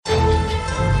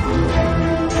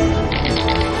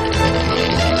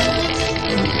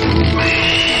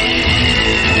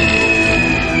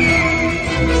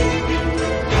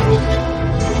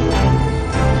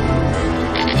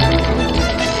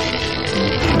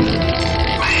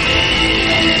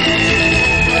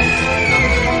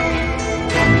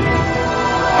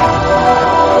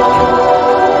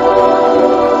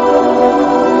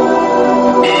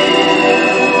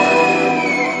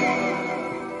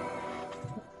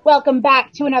Welcome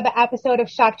back to another episode of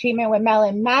Shock Treatment with Mel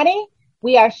and Maddie.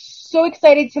 We are so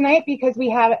excited tonight because we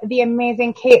have the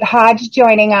amazing Kate Hodge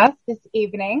joining us this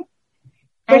evening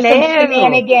for some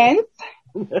shenanigans.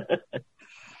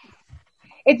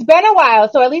 It's been a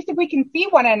while, so at least if we can see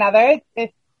one another,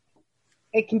 it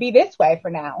can be this way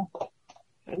for now.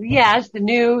 Yes, the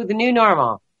new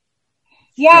normal.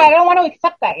 Yeah, I don't want to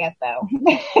accept that yet, though.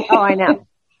 Oh, I know.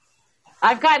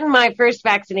 I've gotten my first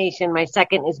vaccination. My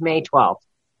second is May 12th.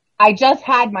 I just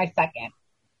had my second.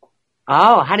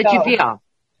 Oh, how did you feel?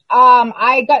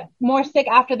 I got more sick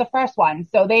after the first one.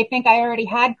 So they think I already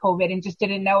had COVID and just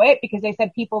didn't know it because they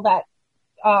said people that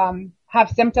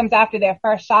have symptoms after their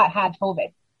first shot had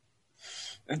COVID.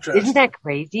 Interesting. Isn't that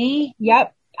crazy?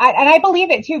 Yep. And I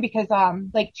believe it too because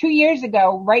like 2 years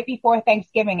ago, right before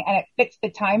Thanksgiving, and it fits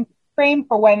the time frame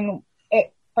for when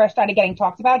it first started getting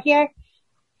talked about here,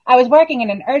 I was working in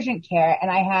an urgent care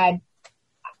and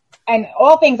and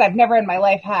all things I've never in my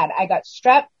life had. I got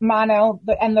strep, mono,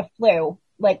 and the flu,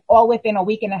 like all within a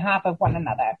week and a half of one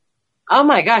another. Oh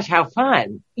my gosh, how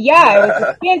fun. Yeah, it was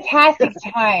a fantastic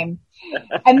time.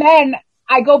 And then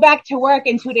I go back to work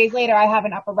and 2 days later I have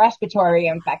an upper respiratory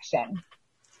infection.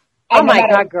 Oh my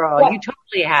God, girl, you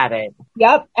totally had it.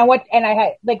 Yep. And I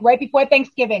had like right before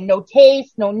Thanksgiving, no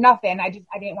taste, no nothing. I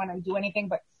didn't want to do anything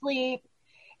but sleep.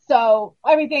 So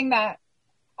everything that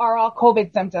are all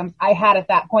COVID symptoms I had at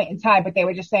that point in time, but they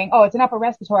were just saying, oh, it's an upper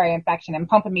respiratory infection and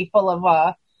pumping me full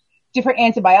of different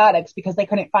antibiotics because they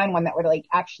couldn't find one that would like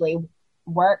actually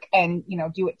work and, you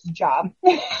know, do its job.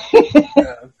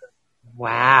 Yeah.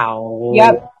 Wow.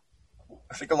 Yep.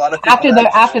 I think a lot of people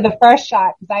after the first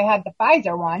shot, because I had the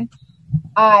Pfizer one,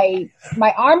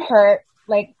 my arm hurt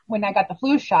like when I got the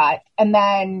flu shot, and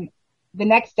then the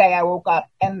next day I woke up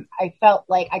and I felt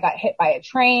like I got hit by a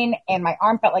train, and my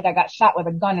arm felt like I got shot with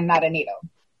a gun and not a needle.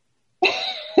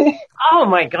 Oh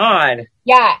my God.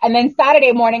 Yeah, and then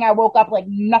Saturday morning I woke up like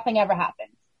nothing ever happened.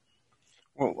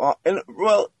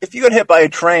 Well, if you got hit by a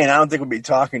train, I don't think we'd be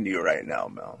talking to you right now,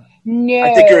 Mel. No,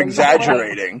 I think you're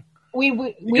exaggerating. We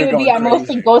would be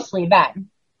mostly ghostly then.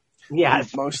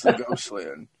 Yes. Mostly ghostly.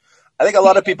 And I think a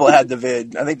lot of people had the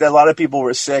vid. I think that a lot of people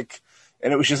were sick,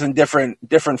 and it was just in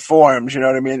different forms, you know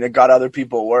what I mean? It got other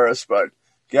people worse, but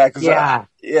I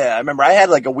remember I had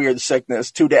like a weird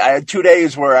sickness. I had 2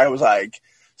 days where I was like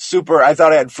I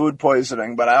thought I had food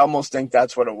poisoning, but I almost think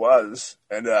that's what it was.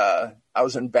 And I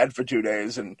was in bed for 2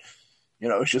 days, and, you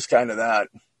know, it was just kind of that.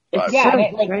 But, yeah, and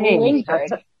it like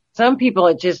lingered. Some people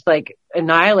it just like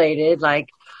annihilated. Like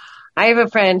I have a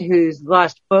friend who's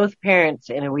lost both parents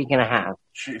in a week and a half.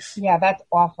 Jeez. Yeah, that's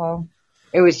awful.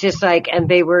 It was just like, and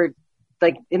they were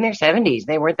like in their 70s.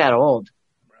 They weren't that old.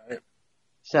 Right.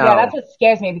 So yeah, that's what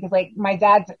scares me because like my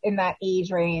dad's in that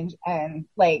age range and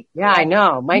like. Yeah, I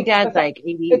know. My dad's like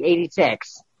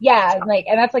 86. Yeah, like,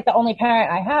 and that's like the only parent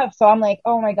I have. So I'm like,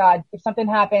 oh my God, if something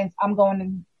happens, I'm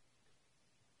going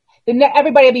to. Then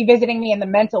everybody will be visiting me in the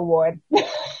mental ward.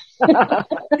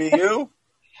 Be you?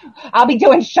 I'll be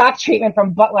doing shock treatment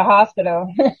from Butler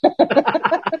Hospital.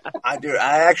 I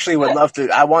actually would love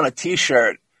to. I want a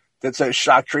T-shirt that says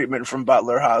shock treatment from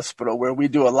Butler Hospital, where we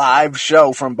do a live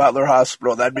show from Butler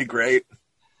Hospital. That'd be great.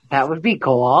 That would be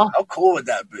cool. How cool would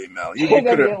that be, Mel?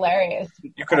 That'd be hilarious.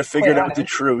 You could have figured out the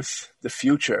truth, the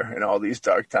future in all these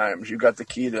dark times. You got the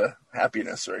key to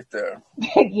happiness right there.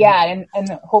 Yeah, and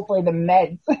hopefully the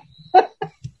meds.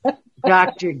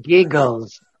 Dr.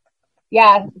 Giggles.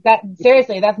 Yeah,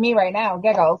 seriously, that's me right now,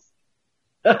 Giggles.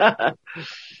 So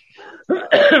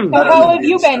how have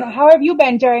you been? How have you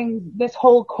been during this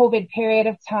whole COVID period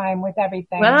of time with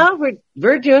everything? Well,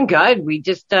 we're doing good. We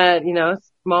just,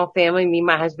 small family, me,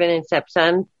 my husband, and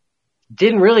stepson.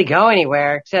 Didn't really go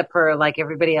anywhere except for like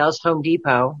everybody else, Home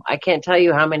Depot. I can't tell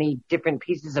you how many different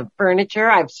pieces of furniture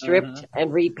I've stripped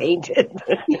and repainted.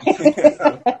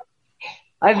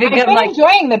 I've been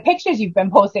enjoying the pictures you've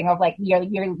been posting of like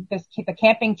the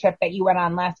camping trip that you went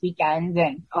on last weekend.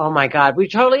 And oh my God, we're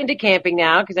totally into camping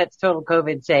now because that's total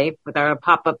COVID safe with our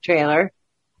pop-up trailer.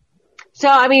 So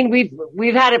I mean,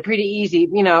 we've had it pretty easy,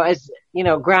 as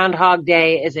Groundhog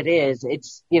Day as it is.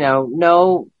 It's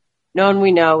no one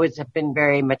we know has been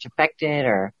very much affected.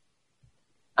 Or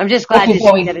I'm just glad to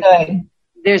see that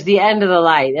there's the end of the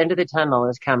light, end of the tunnel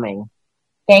is coming.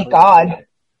 Thank God.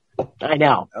 I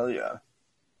know. Hell yeah.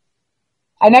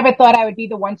 I never thought I would be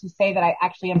the one to say that I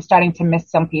actually am starting to miss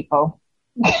some people.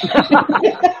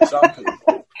 Some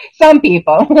people. Some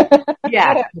people.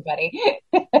 Yeah. Not everybody.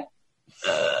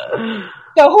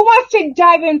 So who wants to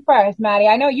dive in first, Maddie?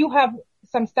 I know you have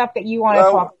some stuff that you want to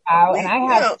talk about, and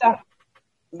I have stuff.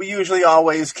 We usually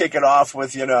always kick it off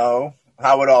with, how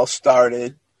it all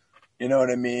started. You know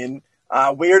what I mean?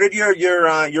 Where did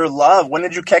your love? When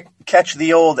did you catch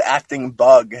the old acting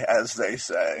bug, as they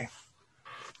say?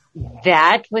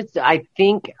 That was, I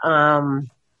think,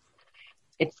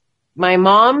 it's my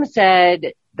mom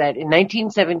said that in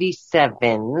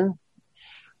 1977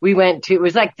 we went to, it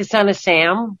was like the Son of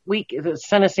Sam week, the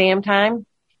Son of Sam time,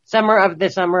 summer of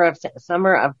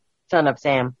Son of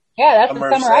Sam. Yeah, that's the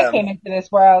summer I came into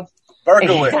this world.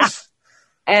 Berkowitz.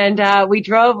 And we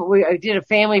did a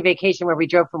family vacation where we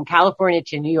drove from California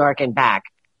to New York and back.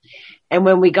 And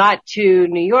when we got to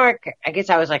New York, I guess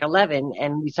I was like 11,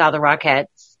 and we saw the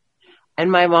Rockettes.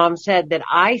 And my mom said that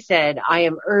I said, I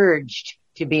am urged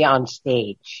to be on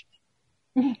stage.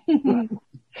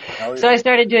 So I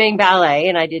started doing ballet,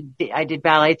 and I did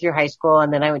ballet through high school,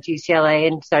 and then I went to UCLA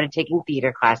and started taking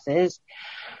theater classes.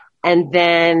 And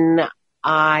then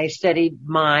I studied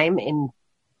mime in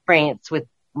France with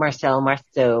Marcel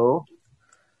Marceau.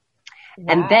 Wow.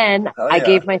 And then I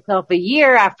gave myself a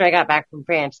year after I got back from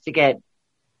France to get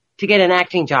an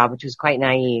acting job, which was quite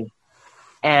naive.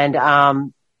 And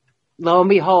lo and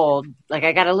behold, like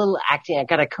I got a little acting, I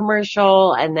got a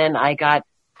commercial, and then I got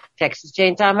Texas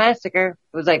Chainsaw Massacre.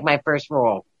 It was like my first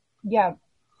role. Yeah.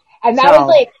 And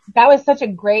that was such a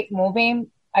great movie.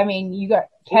 I mean, you got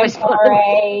Ken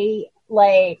Foree,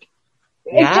 like,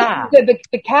 yeah,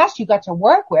 the cast you got to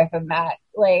work with in that,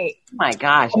 like, oh my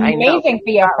gosh, amazing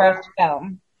for your first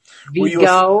film.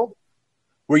 Vigo.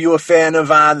 Were you a fan of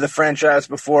the franchise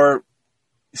before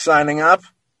signing up?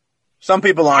 Some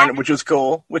people aren't, which is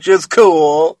cool. I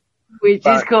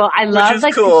love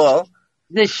like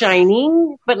The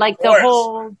Shining, but like the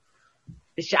whole.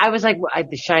 I was like,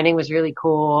 The Shining was really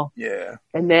cool. Yeah.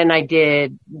 And then I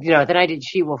did,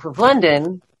 She-Wolf of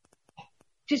London,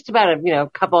 just about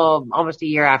almost a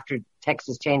year after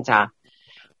Texas Chainsaw.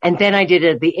 And then I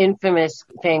did the infamous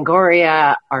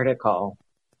Fangoria article,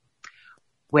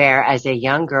 where as a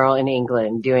young girl in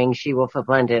England doing She-Wolf of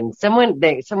London, someone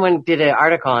did an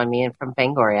article on me from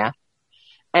Fangoria.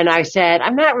 And I said,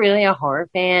 I'm not really a horror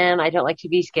fan. I don't like to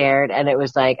be scared. And it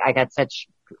was like,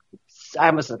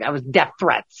 I was death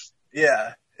threats.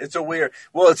 Yeah. It's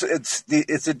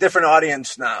it's a different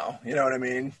audience now. You know what I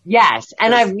mean? Yes.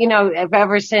 And I've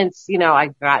ever since,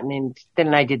 I've gotten in,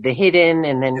 then I did The Hidden,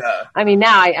 and then,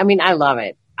 I love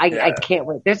it. I can't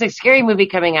wait. There's a scary movie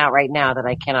coming out right now that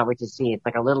I cannot wait to see. It's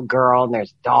like a little girl and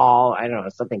there's a doll. I don't know,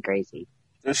 something crazy.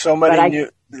 There's so many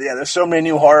there's so many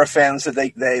new horror fans that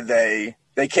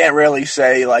they can't really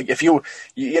say, like, if you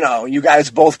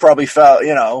guys both probably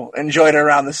enjoyed it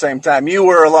around the same time. You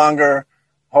were a longer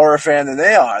horror fan than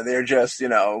they are. They're just,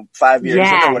 5 years in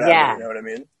or whatever. Yeah. You know what I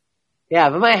mean? Yeah,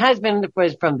 but my husband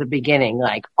was from the beginning,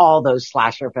 like all those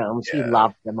slasher films. Yeah. He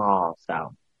loved them all.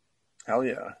 So. Hell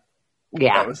yeah.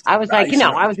 Yeah. I was nice. Like,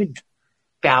 I was a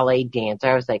ballet dancer.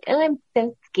 I was like, I'm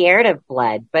so scared of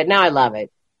blood, but now I love it.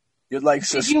 You're like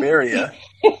Suspiria.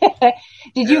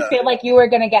 Did you feel like you were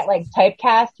going to get like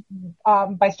typecast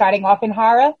by starting off in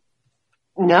horror?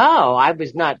 No, I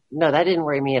was not. No, that didn't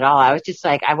worry me at all. I was just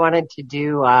like, I wanted to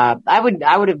do, I would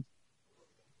have,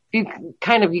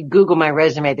 if you Google my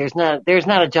resume, there's not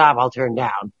a job I'll turn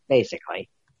down, basically.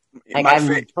 Like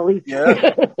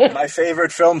my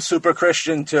favorite film, Super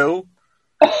Christian 2.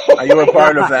 You were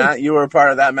part of that. You were a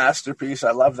part of that masterpiece. I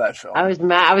love that film. I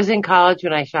was in college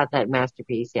when I shot that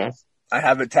masterpiece. Yes. I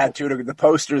have it tattooed. The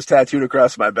poster is tattooed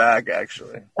across my back,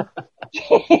 actually.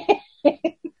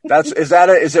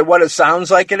 Is it what it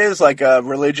sounds like it is? Like a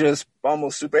religious,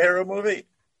 almost superhero movie?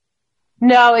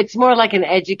 No, it's more like an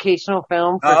educational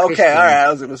film. Oh, okay. All right. I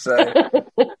was going to say.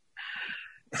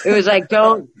 It was like,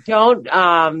 don't,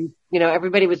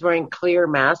 everybody was wearing clear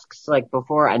masks like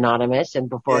before Anonymous and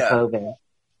before COVID.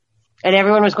 And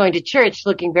everyone was going to church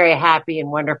looking very happy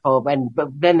and wonderful, but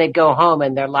then they'd go home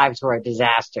and their lives were a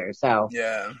disaster. So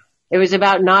it was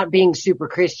about not being super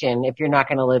Christian if you're not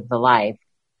going to live the life.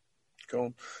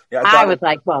 Cool. Yeah, I was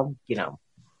like, well,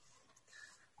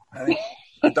 I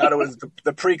thought it was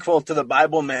the prequel to the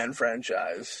Bible Man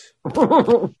franchise. You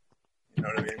know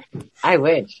what I mean? I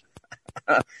wish.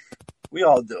 We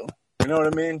all do. You know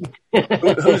what I mean?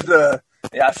 Who's the...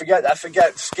 Yeah, I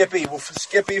forget.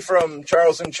 Skippy from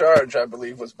Charles in Charge, I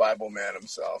believe, was Bible Man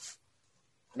himself.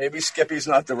 Maybe Skippy's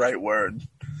not the right word.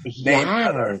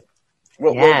 Yeah.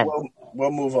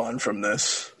 We'll move on from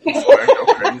this.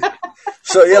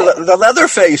 So yeah, the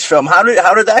Leatherface film. How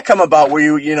did that come about?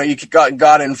 Where you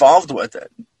got involved with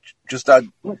it?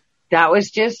 That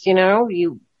was just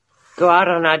you go out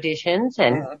on auditions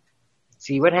and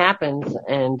see what happens.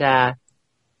 And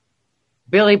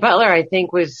Billy Butler, I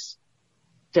think, was.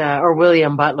 Or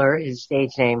William Butler, his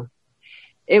stage name.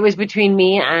 It was between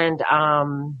me and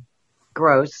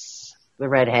Gross, the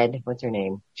redhead. What's her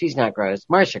name? She's not Gross.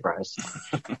 Marcia Gross.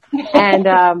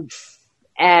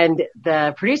 And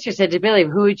the producer said to Billy,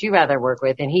 who would you rather work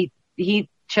with? And he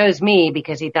chose me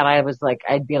because he thought I was like,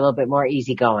 I'd be a little bit more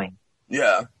easygoing.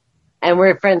 Yeah. And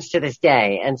we're friends to this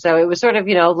day. And so it was sort of,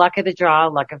 luck of the draw,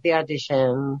 luck of the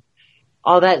audition,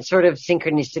 all that sort of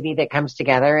synchronicity that comes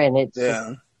together. And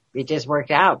it just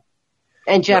worked out.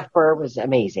 And Jeff Burr was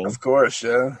amazing. Of course,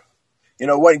 yeah.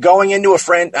 Going into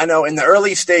I know in the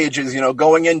early stages,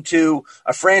 going into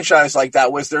a franchise like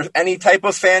that, was there any type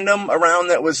of fandom around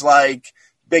that was like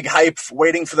big hype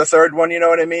waiting for the third one? You know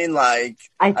what I mean? Like,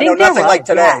 I know nothing like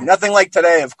today. Yeah. Nothing like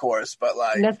today, of course, but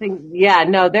like. Nothing. Yeah,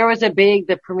 no, there was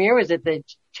the premiere was at the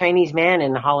Chinese Man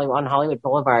on Hollywood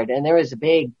Boulevard. And there was a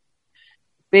big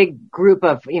group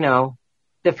of,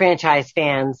 the franchise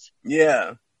fans.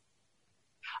 Yeah.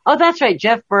 Oh, that's right.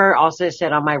 Jeff Burr also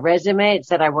said on my resume, it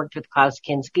said I worked with Klaus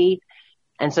Kinski.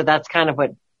 And so that's kind of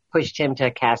what pushed him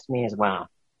to cast me as well.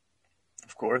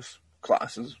 Of course.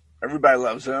 Everybody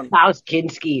loves him. Klaus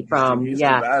Kinski from, he's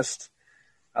the best.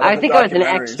 I think I was an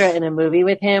extra in a movie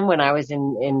with him when I was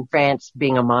in France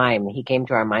being a mime. He came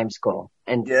to our mime school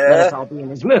and let us all be in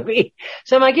his movie.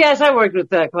 So I'm like, yes, I worked with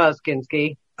Klaus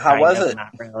Kinski. How was it?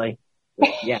 Not really.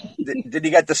 Yeah. Did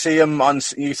you get to see him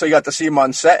so you got to see him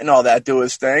on set and all that, do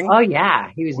his thing? Oh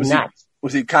yeah, he was nuts.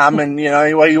 Was he common? He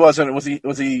wasn't. Was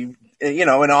he? In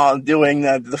all doing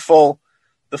the full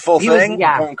thing,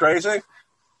 going crazy.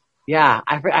 Yeah,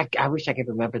 I wish I could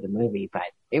remember the movie, but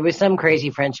it was some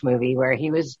crazy French movie where he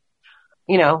was,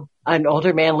 an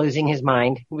older man losing his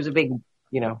mind. It was a big,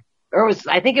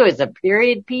 I think it was a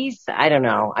period piece. I don't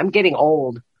know. I'm getting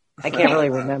old. I can't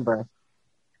really remember.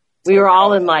 We were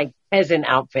all in like peasant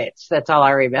outfits. That's all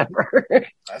I remember.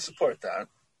 I support that.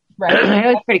 Right.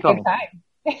 It was pretty cool.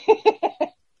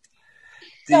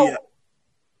 So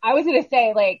I was going to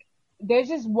say, like,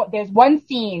 there's one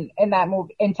scene in that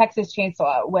movie, in Texas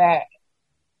Chainsaw, where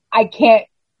I can't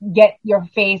get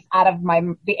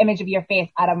the image of your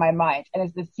face out of my mind. And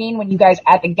it's the scene when you guys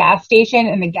are at the gas station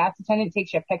and the gas attendant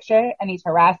takes your picture and he's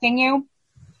harassing you.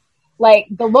 Like,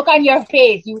 the look on your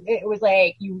face, it was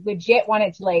like, you legit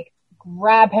wanted to, like,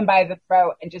 grab him by the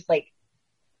throat and just, like,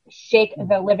 shake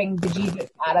the living bejesus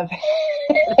out of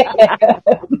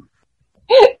him.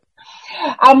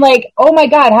 I'm like, oh my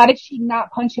God, how did she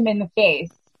not punch him in the face?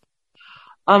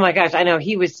 Oh my gosh, I know.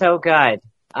 He was so good.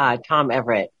 Tom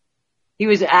Everett. He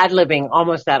was ad-libbing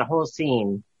almost that whole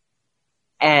scene.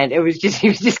 And he was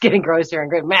just getting grosser and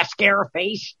grosser. Mascara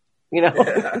face,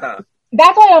 Yeah.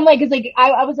 That's why I'm like, it's like,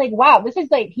 I was like, wow, this is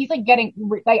like, he's like getting,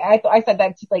 like, I said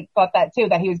that, like, thought that too,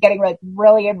 that he was getting like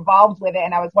really involved with it.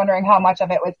 And I was wondering how much of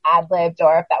it was ad-libbed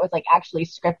or if that was like actually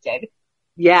scripted.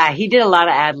 Yeah, he did a lot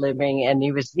of ad-libbing, and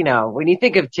he was, when you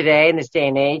think of today in this day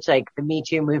and age, like the Me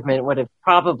Too movement would have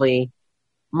probably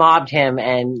mobbed him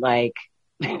and like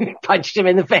punched him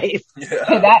in the face.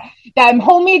 Yeah. That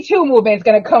whole Me Too movement is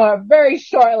going to come up very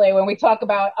shortly when we talk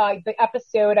about the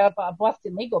episode of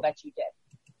Boston Legal that you did.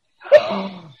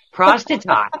 Prostitutes.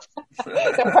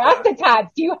 The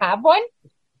prostitutes. Do you have one?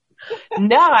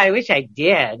 No, I wish I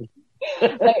did.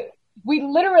 Like,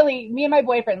 me and my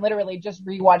boyfriend literally just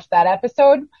rewatched that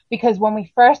episode because when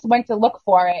we first went to look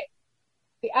for it,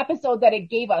 the episode that it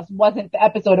gave us wasn't the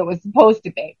episode it was supposed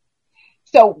to be.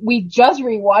 So we just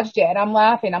rewatched it and I'm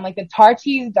laughing. I'm like, the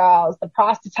Tartees dolls, the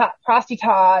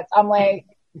prostitutes. I'm like,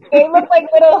 they look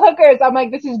like little hookers. I'm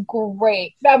like, this is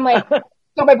great. I'm like,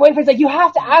 so my boyfriend's like, you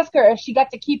have to ask her if she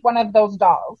got to keep one of those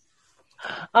dolls.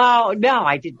 Oh, no,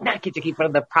 I did not get to keep one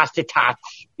of the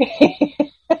prostitutes.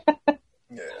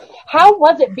 Yeah. How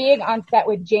was it being on set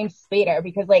with James Spader?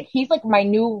 Because like, he's like my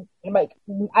new, like,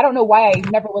 I don't know why I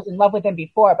never was in love with him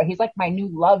before, but he's like my new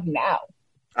love now.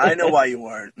 I know why you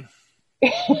weren't.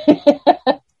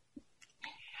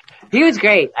 He was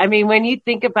great. I mean, when you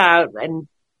think about, and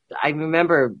I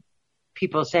remember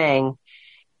people saying,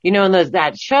 in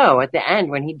that show at the end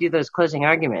when he'd do those closing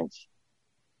arguments,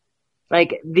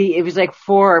 like it was like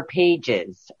 4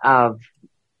 pages of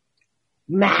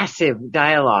massive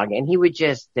dialogue, and he would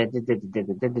just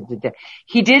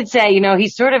he did say, he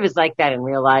sort of is like that in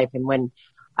real life. And when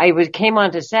I came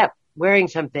onto set wearing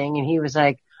something, and he was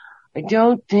like, I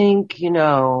don't think,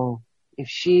 if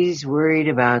she's worried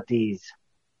about these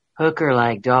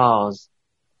hooker-like dolls,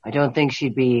 I don't think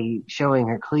she'd be showing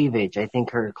her cleavage. I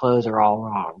think her clothes are all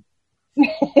wrong.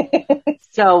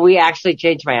 So we actually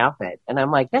changed my outfit, and I'm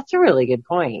like, that's a really good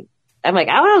point. I'm like,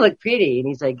 I want to look pretty. And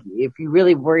he's like, if you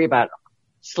really worry about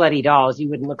slutty dolls, you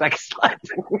wouldn't look like a slut.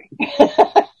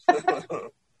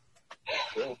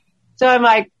 So I'm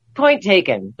like, point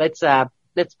taken. Let's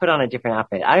put on a different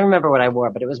outfit. I don't remember what I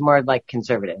wore, but it was more like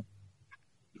conservative.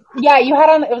 Yeah, you had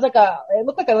on, it looked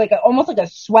like almost like a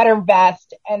sweater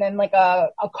vest and then like a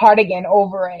cardigan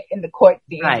over it in the court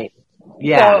scene. Right.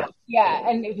 Yeah. So, yeah.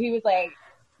 And he was like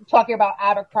talking about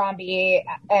Abercrombie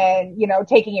and, you know,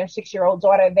 taking your 6-year-old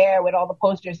daughter there with all the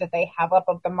posters that they have up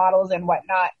of the models and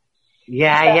whatnot.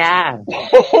 Yeah.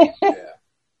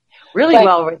 Really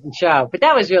well written show, but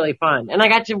that was really fun. And I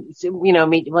got to, you know,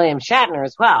 meet William Shatner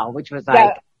as well, which was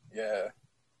like,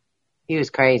 he was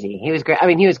crazy. He was great. I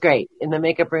mean, he was great in the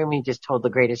makeup room. He just told the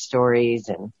greatest stories,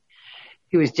 and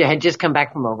had just come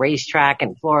back from a racetrack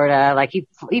in Florida. Like he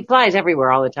flies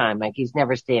everywhere all the time. Like he's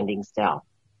never standing still.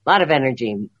 A lot of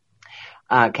energy,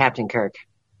 Captain Kirk.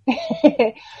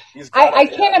 I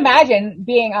can't imagine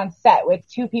being on set with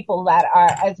two people that are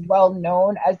as well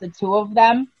known as the two of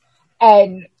them,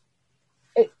 and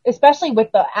especially with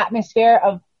the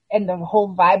atmosphere and the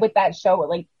whole vibe with that show,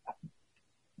 like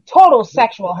total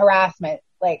sexual harassment,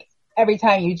 like every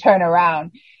time you turn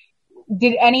around.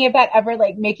 Did any of that ever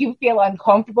like make you feel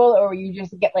uncomfortable, or were you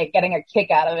just getting a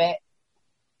kick out of it?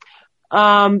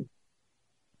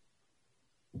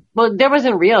 Well, there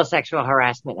wasn't real sexual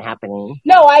harassment happening.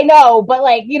 No, I know, but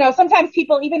like, you know, sometimes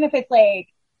people, even if it's like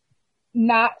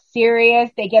not serious,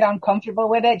 they get uncomfortable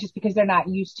with it just because they're not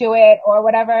used to it or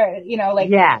whatever, you know,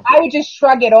 like I would just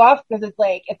shrug it off because it's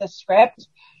like, it's a script,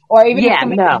 or even if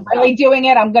somebody's really doing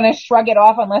it, I'm going to shrug it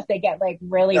off unless they get like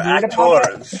really rude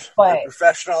about it. But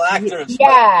professional actors.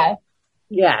 Yeah.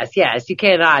 Yes. You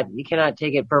cannot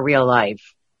take it for real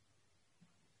life.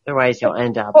 Otherwise you'll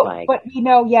end up but you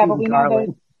know,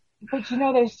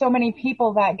 there's so many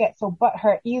people that get so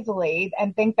butthurt easily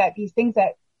and think that these things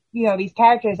that, you know, these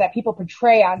characters that people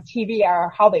portray on TV are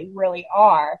how they really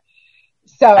are.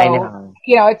 So,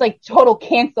 you know, it's like total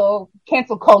cancel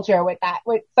culture with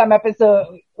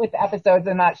episodes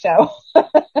in that show.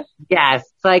 Yes.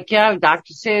 It's like,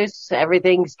 Dr. Seuss,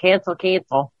 everything's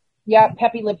cancel. Yeah.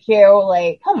 Pepe Le Pew,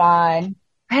 like, come on.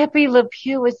 Pepe Le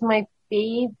Pew is my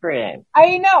favorite.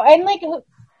 I know. And like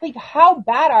how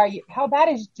bad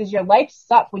does your life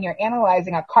suck when you're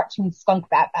analyzing a cartoon skunk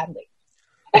that badly?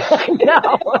 I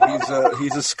know.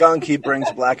 He's a skunk. He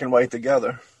brings black and white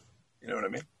together. You know what I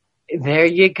mean? There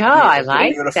you go. I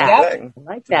like that. I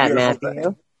like that,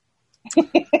 Matthew.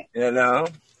 You know?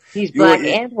 He's black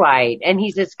and white, and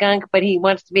he's a skunk, but he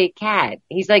wants to be a cat.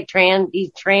 He's like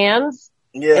he's trans,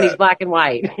 and he's black and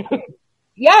white.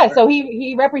 Yeah, so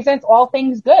he represents all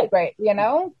things good, right? You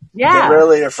know? Yeah. They're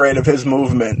really afraid of his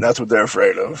movement. That's what they're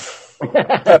afraid of.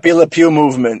 Pepe Le Pew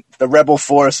movement. The rebel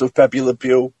force of Pepe Le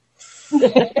Pew.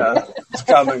 It's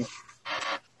coming.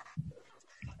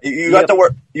 You got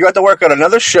to work on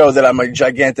another show that I'm a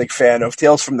gigantic fan of,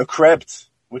 Tales from the Crypt,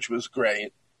 which was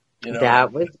great. You know?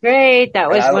 That was great. That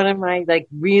was one of my like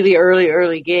really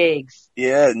early gigs.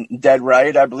 Yeah, Dead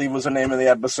Right, I believe was the name of the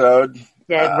episode.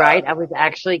 Dead Right. I was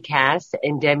actually cast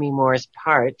in Demi Moore's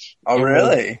part. Oh,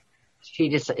 really?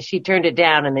 She turned it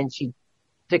down and then she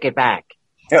took it back.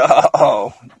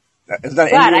 Oh, is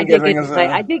that I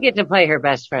did get to play her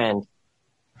best friend.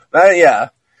 Yeah.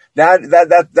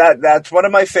 That's one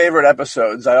of my favorite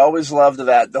episodes. I always loved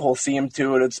that, the whole theme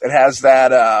to it. It has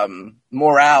that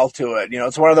morale to it. You know,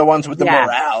 it's one of the ones with the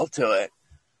morale to it.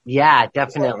 Yeah,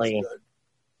 definitely.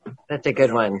 That's a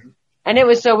good one. And it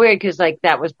was so weird because like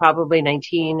that was probably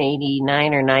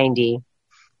 1989 or 90.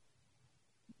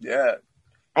 Yeah.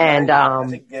 And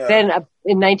then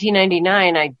in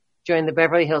 1999 I joined the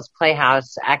Beverly Hills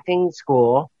Playhouse acting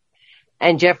school,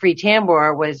 and Jeffrey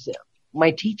Tambor was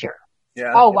my teacher.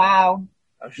 Yeah. Oh, wow.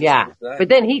 Yeah. But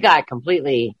then he got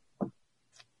completely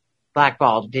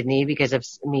blackballed, didn't he? Because of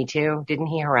Me Too. Didn't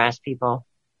he harass people?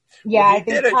 Yeah.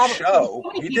 He did a show.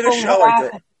 He did a show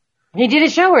like that. He did a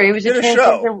show where he was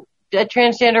a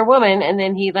transgender woman, and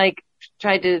then he like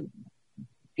tried to,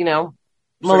 you know,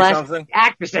 molest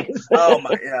actresses. Oh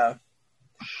my, yeah.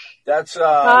 That's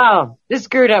this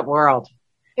screwed up world.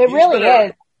 It really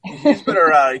is. He's been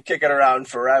around, kicking around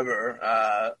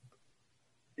forever.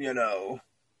 You know,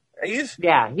 he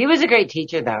was a great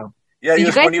teacher, though. Yeah,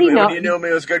 when you knew him,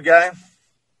 he was a good guy.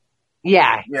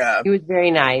 Yeah, he was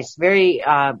very nice, very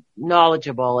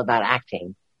knowledgeable about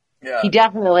acting. Yeah, he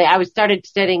definitely. I started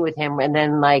studying with him, and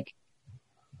then like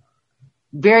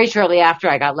very shortly after,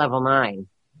 I got level 9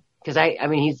 because I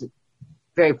mean, he's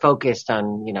very focused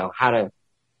on how to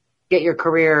get your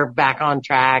career back on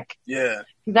track. Yeah,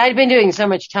 because I'd been doing so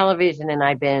much television, and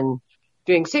I'd been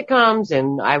doing sitcoms,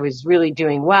 and I was really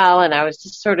doing well, and I was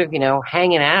just sort of,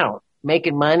 hanging out,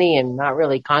 making money, and not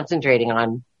really concentrating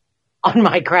on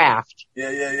my craft.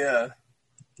 Yeah.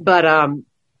 But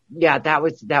that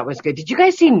was good. Did you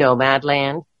guys see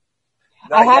Nomadland?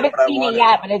 I haven't seen it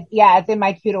yet, but it's in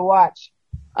my queue to watch.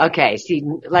 Okay, see,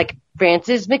 like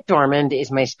Frances McDormand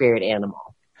is my spirit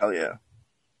animal. Hell yeah.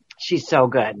 She's so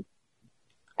good.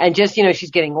 And just,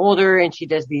 she's getting older and she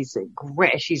does these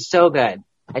great, she's so good.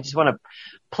 I just want to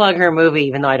plug her movie,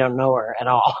 even though I don't know her at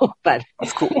all. But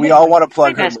that's cool. We all want to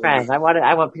plug her best friend. I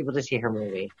want people to see her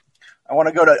movie. I want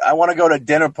to go to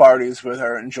dinner parties with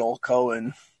her and Joel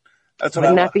Cohen. That's what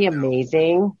Wouldn't that be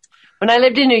amazing? When I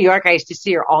lived in New York, I used to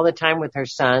see her all the time with her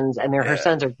sons, and her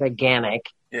sons are gigantic.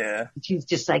 Yeah. She's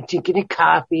just like drinking a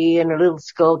coffee and her little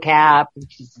skull cap. And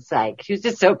she was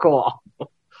just so cool.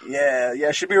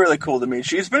 Yeah, she'd be really cool to meet.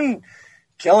 She's been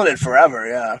killing it forever,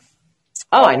 yeah.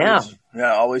 Oh, I know.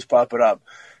 Yeah, always popping up.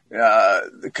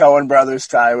 The Coen brothers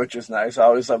tie, which is nice. I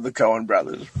always love the Coen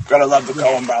brothers. Gotta love the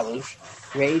Coen brothers.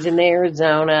 Raised in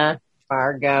Arizona,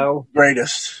 Fargo.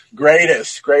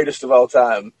 Greatest of all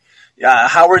time. Yeah,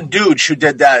 Howard Deutsch, who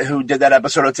did that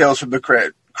episode of Tales from the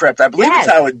Crypt. I believe it's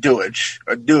Howard Deutsch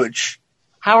or Deutsch.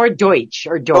 Howard Deutsch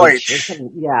or Deutsch.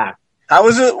 Yeah. How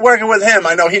was it working with him?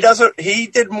 I know he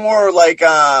did more like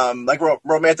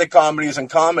romantic comedies and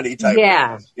comedy type.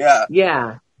 Yeah. Things. Yeah.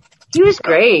 Yeah. He was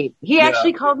great. He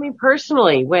actually called me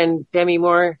personally when Demi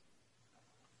Moore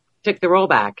took the role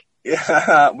back.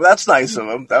 Yeah. Well, that's nice of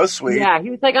him. That was sweet. Yeah. He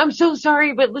was like, I'm so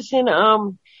sorry, but listen,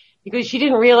 because she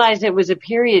didn't realize it was a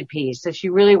period piece, so she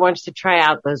really wants to try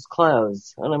out those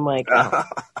clothes. And I'm like, oh.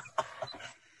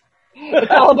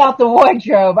 It's all about the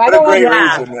wardrobe. I don't want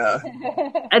reason,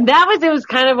 And it was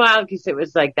kind of wild because it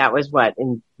was like, that was way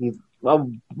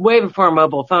before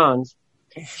mobile phones.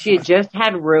 She had just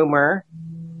had Rumor.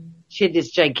 She had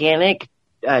this gigantic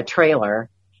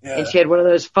trailer. Yeah. And she had one of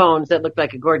those phones that looked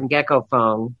like a Gordon Gekko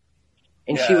phone.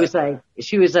 And she was like,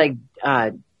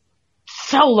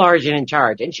 so large and in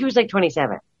charge. And she was like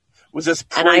 27. Was this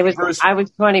and I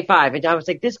was 25. And I was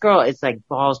like, this girl is like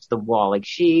balls to the wall. Like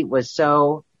she was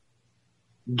so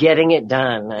getting it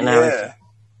done. And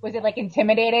was it like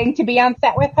intimidating to be on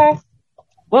set with her?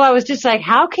 Well, I was just like,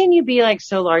 how can you be like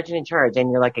so large and in charge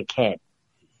and you're like a kid?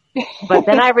 But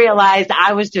then I realized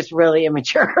I was just really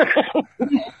immature.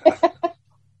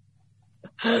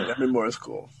 Demi Moore is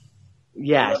cool.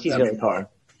 Yeah, she's really cool.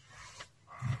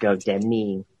 Go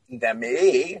Demi.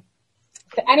 Anybody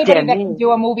that can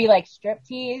do a movie like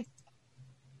Striptease,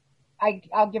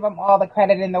 I'll give them all the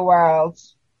credit in the world.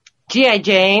 G.I.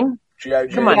 Jane. G.I.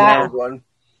 Jane. Come on now. One.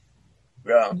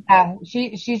 Yeah.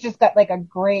 She's just got like a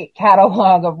great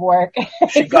catalog of work.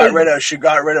 She got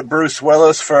rid of Bruce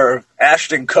Willis for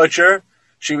Ashton Kutcher.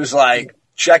 She was like,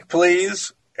 check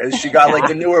please. And she got like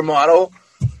the newer model.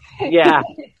 Yeah.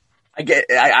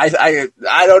 I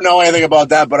don't know anything about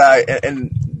that, but I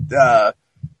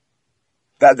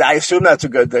assume that's a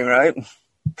good thing, right?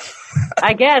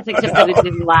 I guess, except that it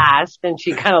didn't last and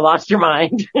she kind of lost her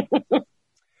mind.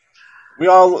 We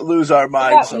all lose our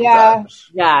minds sometimes.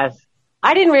 Yeah. Yes.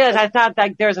 I didn't realize, I thought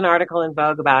like there was an article in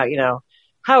Vogue about,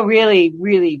 how really,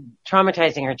 really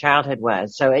traumatizing her childhood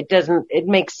was. So it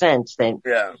makes sense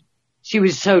that she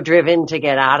was so driven to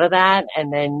get out of that.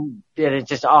 And then it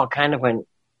just all kind of went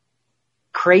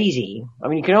crazy. I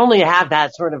mean, you can only have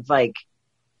that sort of like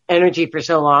energy for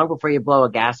so long before you blow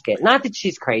a gasket. Not that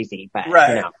she's crazy, but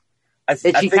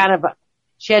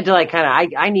she had to like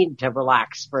I needed to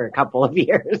relax for a couple of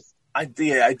years. I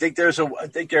think there's you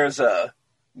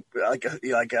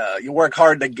work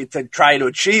hard to try to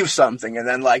achieve something, and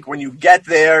then like when you get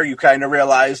there, you kind of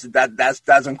realize that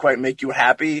doesn't quite make you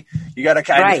happy. You got to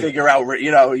kind of figure out,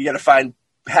 you got to find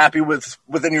happy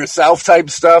within yourself type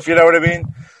stuff. You know what I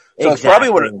mean? So It's probably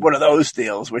one of those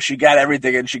deals where she got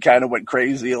everything and she kind of went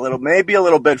crazy maybe a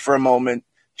little bit for a moment,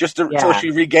 just until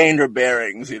she regained her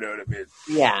bearings. You know what I mean?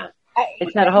 Yeah.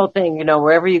 It's that whole thing,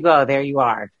 wherever you go, there you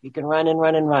are. You can run and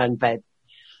run and run, but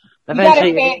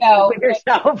eventually you gotta say,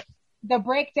 yourself. The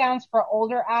breakdowns for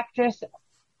older actresses,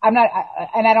 and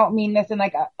I don't mean this in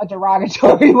like a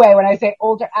derogatory way when I say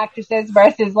older actresses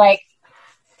versus like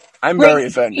I'm very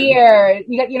offended. Spears,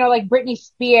 like Britney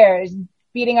Spears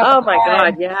beating up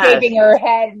shaving her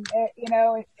head,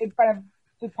 in front of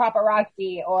the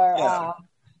paparazzi, or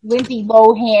Lindsay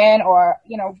Lohan, or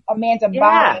Amanda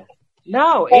Bynes.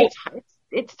 No,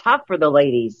 it's tough for the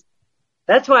ladies.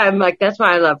 That's why I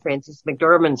love Frances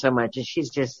McDormand so much, is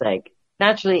she's just like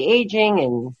naturally aging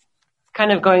and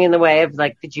kind of going in the way of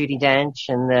like the Judi Dench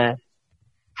and the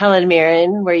Helen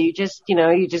Mirren, where you just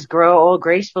grow old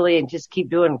gracefully and just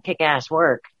keep doing kick-ass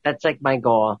work. That's like my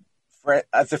goal.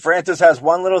 Frances has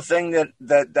one little thing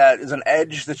that is an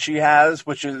edge that she has,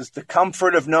 which is the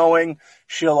comfort of knowing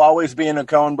she'll always be in a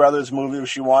Coen Brothers movie if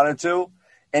she wanted to.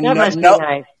 And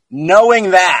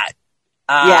knowing that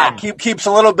keeps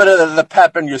a little bit of the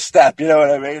pep in your step. You know what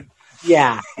I mean?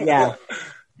 Yeah, yeah.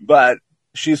 But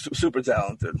She's super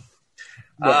talented.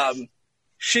 Yes.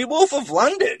 She-Wolf of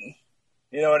London.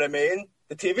 You know what I mean?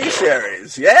 The TV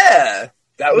series. Yeah.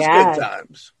 That was good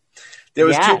times. There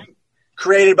was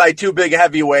created by two big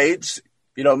heavyweights,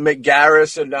 you know, Mick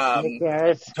Garris and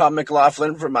Tom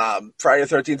McLaughlin from Friday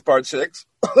the 13th Part 6.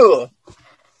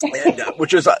 And,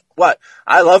 which is what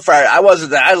I love Friday. I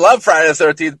love Friday the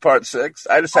 13th Part 6.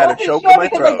 I just had a choke in my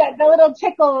throat. The little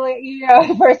tickle, you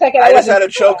know, for a second. I just had a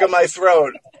choke in my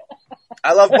throat.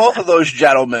 I love both of those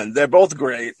gentlemen. They're both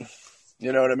great.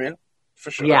 You know what I mean?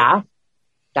 For sure. Yeah.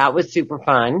 That was super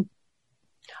fun.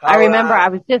 I remember I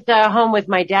was just home with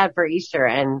my dad for Easter,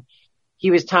 and he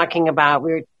was talking about,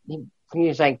 he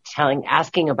was like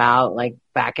asking about like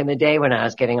back in the day when I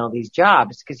was getting all these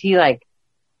jobs. Cause he's like,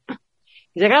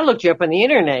 I looked you up on the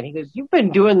internet. He goes, you've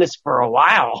been doing this for a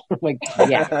while. I'm like,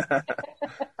 yeah.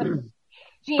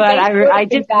 Gee, but I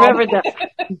just remember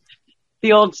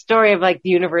the old story of like the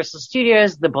Universal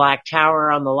Studios, the Black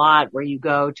Tower on the lot where you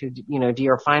go to, you know, do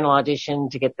your final audition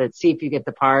to see if you get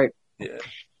the part. Yeah.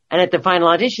 And at the final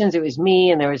auditions, it was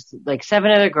me and there was like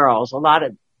 7 other girls. I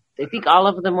think all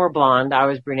of them were blonde. I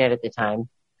was brunette at the time.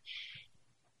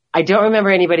 I don't remember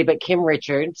anybody but Kim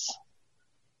Richards.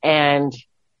 And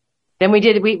then we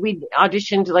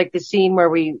auditioned like the scene where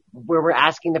we're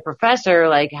asking the professor,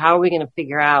 like, how are we going to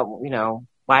figure out, you know,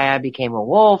 why I became a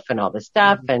wolf and all this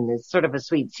stuff. And it's sort of a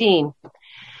sweet scene.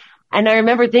 And I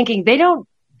remember thinking,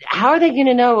 how are they going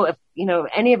to know if, you know,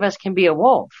 any of us can be a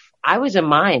wolf? I was a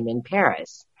mime in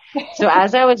Paris. So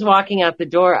as I was walking out the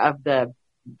door of the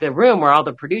room where all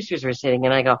the producers were sitting,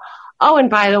 and I go, oh, and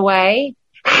by the way,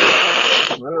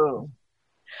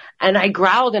 and I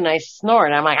growled and I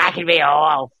snored. I'm like, I can be a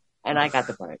wolf. And I got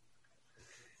the part.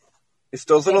 It's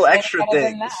those little extra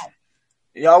things.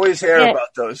 You always hear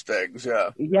about those things, yeah.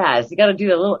 Yes, you got to do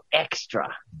a little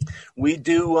extra. We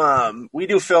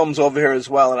do films over here as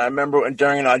well, and I remember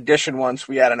during an audition once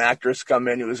we had an actress come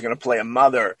in who was going to play a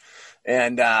mother,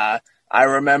 and I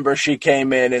remember she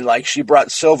came in and like she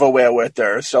brought silverware with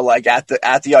her, so like at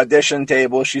the audition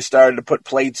table she started to put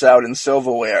plates out in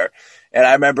silverware. And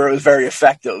I remember it was very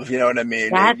effective. You know what I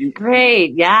mean? That's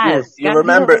great. Yes. You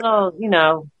remember, you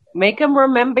know, make them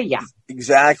remember you.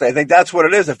 Exactly. I think that's what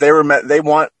it is. If they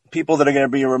want people that are going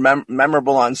to be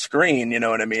memorable on screen. You know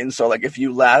what I mean? So like if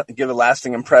you give a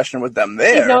lasting impression with them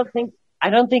there. I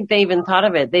don't think they even thought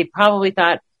of it. They probably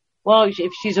thought, well,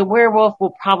 if she's a werewolf,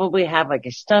 we'll probably have like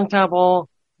a stunt double.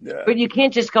 Yeah. But you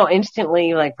can't just go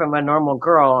instantly like from a normal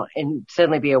girl and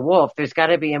suddenly be a wolf. There's got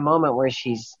to be a moment where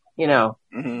she's, you know.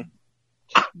 Mm-hmm.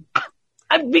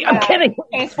 I'm kidding.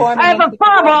 I have a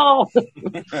fireball.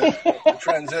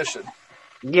 Transition.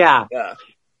 Yeah. Yeah.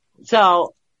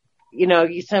 So, you know,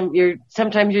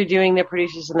 sometimes you're doing the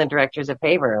producers and the directors a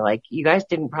favor. Like, you guys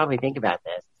didn't probably think about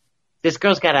this. This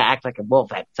girl's got to act like a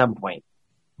wolf at some point.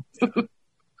 But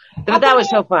that was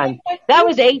so fun. That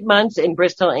was 8 months in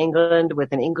Bristol, England,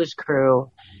 with an English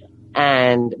crew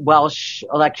and Welsh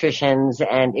electricians,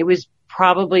 and it was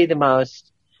probably the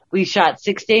most. We shot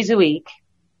 6 days a week.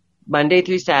 Monday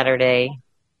through Saturday,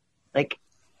 like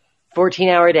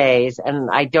 14-hour days, and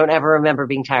I don't ever remember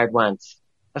being tired once.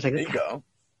 I was like, there you go.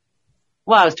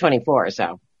 Well, I was 24,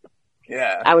 so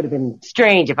yeah, I would have been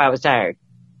strange if I was tired.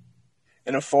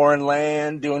 In a foreign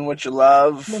land, doing what you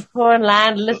love. In a foreign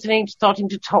land, starting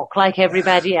to talk like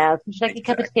everybody else. Would you like a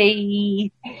cup of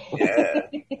tea? Yeah,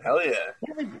 hell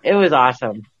yeah. It was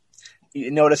awesome. You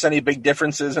notice any big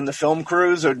differences in the film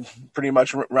crews, or pretty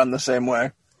much run the same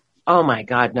way? Oh my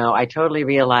God, no. I totally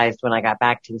realized when I got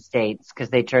back to the States,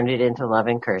 because they turned it into Love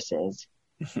and Curses.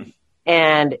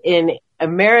 And in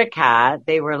America,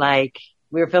 they were like,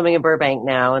 we were filming in Burbank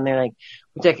now, and they're like,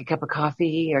 would you like a cup of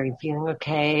coffee? Are you feeling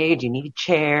okay? Do you need a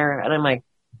chair? And I'm like,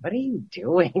 what are you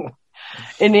doing?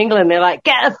 In England, they're like,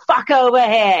 get the fuck over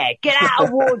here. Get out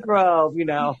of wardrobe, you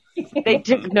know. They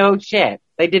took no shit.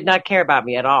 They did not care about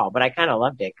me at all, but I kind of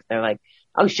loved it. Cause they're like,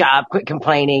 oh, shut up, quit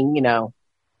complaining, you know.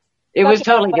 It was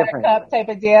totally different. Type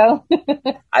of deal.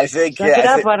 I think, Suck it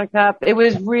up, Buttercup. It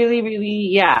was really, really,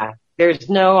 yeah. There's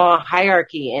no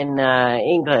hierarchy in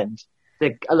England.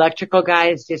 The electrical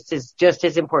guy is just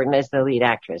as important as the lead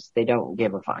actress. They don't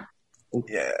give a fuck.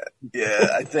 Yeah,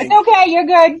 I think. It's okay, you're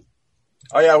good.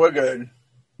 Oh yeah, we're good.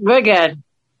 We're good.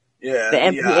 Yeah. The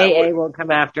MPAA won't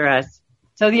come after us.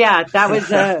 So yeah, that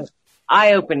was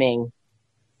eye-opening.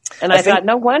 And I thought,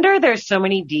 no wonder there's so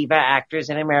many diva actors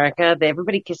in America.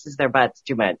 Everybody kisses their butts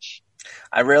too much.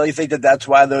 I really think that's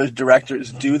why those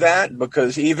directors do that,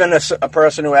 because even a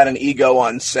person who had an ego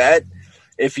on set,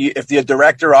 if the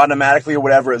director automatically or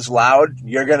whatever is loud,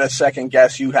 you're going to second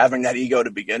guess you having that ego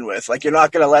to begin with. Like, you're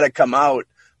not going to let it come out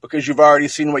because you've already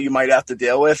seen what you might have to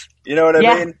deal with. You know what I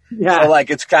mean? Yeah. So like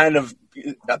it's kind of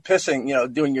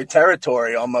pissing, doing your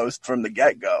territory almost from the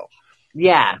get-go.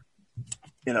 Yeah.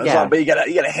 But you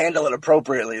gotta handle it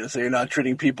appropriately so you're not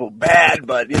treating people bad,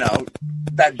 but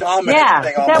that dominant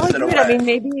thing almost that was in a weird. way. I mean,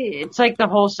 maybe it's like the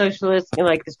whole socialist,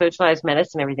 like the socialized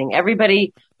medicine and everything.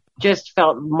 Everybody just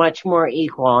felt much more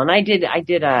equal. And I did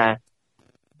a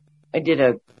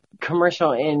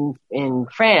commercial in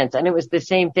France, and it was the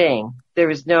same thing. There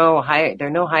was no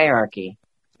hierarchy.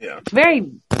 Yeah. It's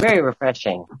very, very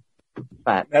refreshing.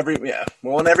 But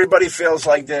when everybody feels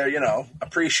like they're,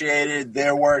 appreciated,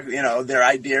 their work, their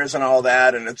ideas and all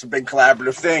that, and it's a big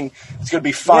collaborative thing, it's going to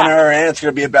be funner and it's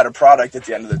going to be a better product at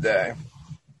the end of the day.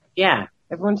 Yeah.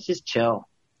 Everyone's just chill.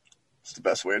 It's the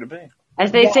best way to be.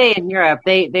 As they say in Europe,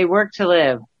 they work to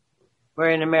live. Where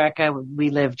in America,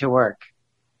 we live to work.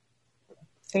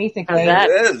 Basically.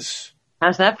 It is.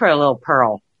 How's that for a little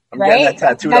pearl? I'm getting that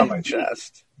tattooed on my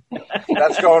chest.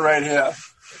 That's going right here.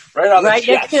 Right on the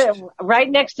chest.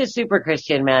 Right next to Super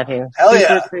Christian, Matthew. Hell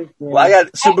yeah. Well, I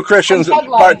got Super Christian's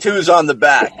part 2's on the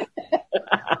back.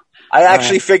 I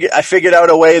actually figured out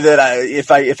a way that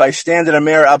if I stand in a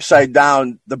mirror upside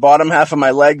down, the bottom half of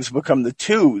my legs become the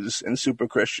 2's in Super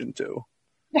Christian 2.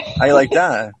 How you like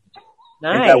that?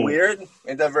 Nice. Ain't that weird?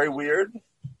 Ain't that very weird?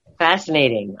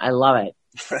 Fascinating. I love it.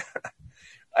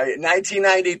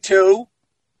 1992,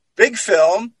 big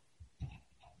film.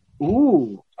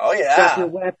 Ooh. Oh, yeah.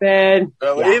 Secret Weapon.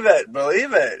 Believe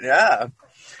it. Yeah.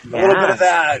 A little bit of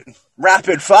that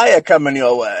rapid fire coming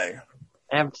your way.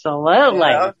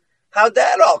 Absolutely. How'd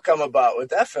that all come about with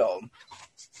that film?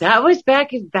 That was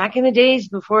back in the days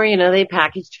before, they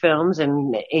packaged films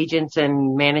and agents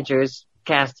and managers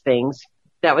cast things.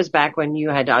 That was back when you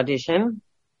had to audition.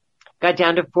 Got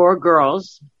down to 4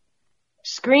 girls.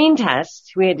 Screen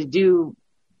test. We had to do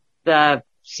the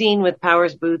scene with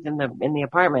Powers Booth in the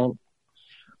apartment.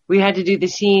 We had to do the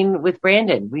scene with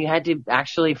Brandon. We had to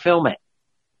actually film it.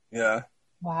 Yeah.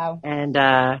 Wow.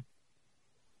 And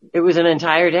it was an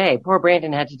entire day. Poor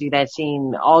Brandon had to do that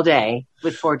scene all day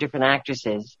with 4 different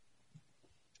actresses.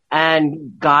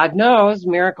 And God knows,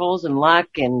 miracles and luck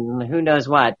and who knows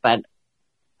what, but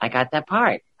I got that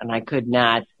part and I could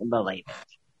not believe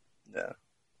it. Yeah.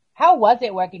 How was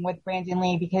it working with Brandon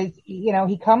Lee? Because,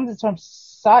 he comes from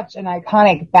such an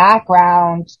iconic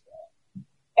background.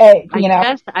 I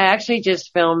actually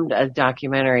just filmed a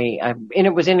documentary, and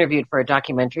it was interviewed for a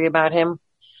documentary about him.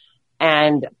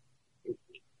 And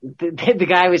the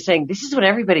guy was saying, this is what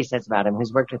everybody says about him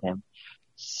who's worked with him.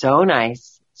 So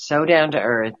nice, so down to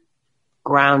earth,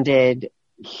 grounded,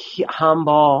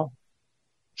 humble,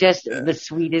 just the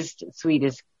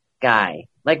sweetest guy.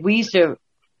 Like we used to,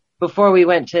 before we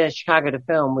went to Chicago to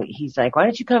film, he's like, why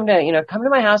don't you come to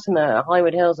my house in the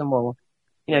Hollywood Hills and we'll,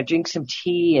 drink some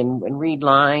tea and read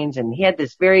lines. And he had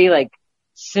this very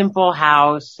simple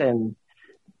house and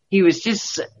he was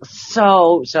just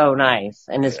so nice.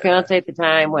 And his fiance at the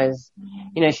time was,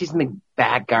 she's in the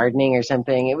back gardening or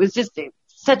something. It was just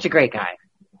such a great guy.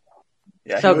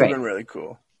 Yeah, so he would have been really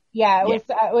cool. Yeah, it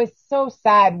was so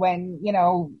sad when,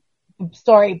 the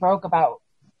story broke about.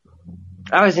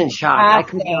 I was in shock. I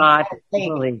could not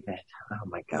believe it. Oh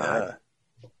my God. Yeah.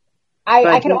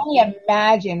 I can only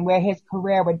imagine where his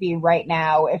career would be right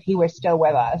now if he were still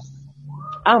with us.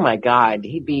 Oh my God.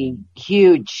 He'd be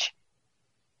huge.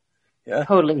 Yeah.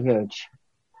 Totally huge.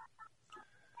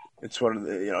 It's one of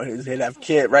the, he'd have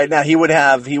kids right now. He would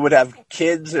have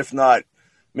kids, if not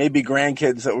maybe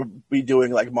grandkids that would be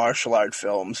doing martial art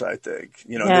films. I think,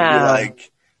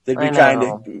 they'd be kind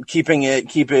of keeping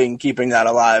that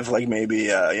alive, maybe,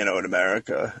 in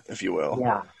America, if you will.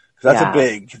 Yeah. That's a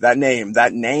big, that name.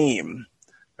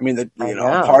 I mean,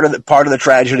 part of the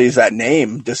tragedy is that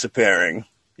name disappearing.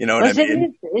 You know what I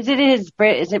mean? Is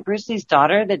it Bruce Lee's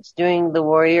daughter that's doing The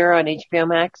Warrior on HBO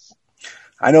Max?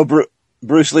 I know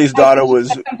Bruce Lee's daughter was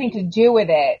something to do with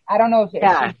it. I don't know if she's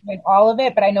doing all of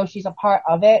it, but I know she's a part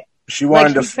of it. She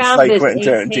wanted to fight Quentin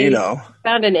Tarantino.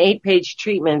 Found an 8-page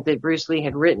treatment that Bruce Lee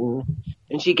had written,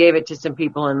 and she gave it to some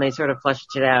people, and they sort of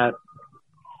fleshed it out.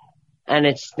 And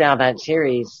it's now that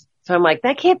series. So I'm like,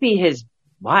 that can't be his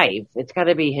wife. It's got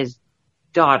to be his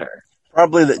daughter.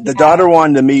 Probably the daughter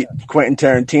wanted to meet Quentin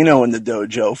Tarantino in the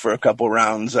dojo for a couple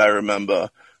rounds, I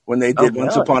remember, when they did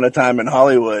Once Upon a Time in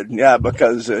Hollywood. Yeah,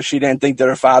 because she didn't think that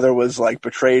her father was,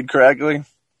 portrayed correctly.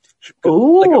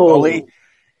 Ooh. Like a bully.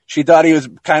 She thought he was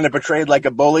kind of portrayed like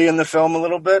a bully in the film a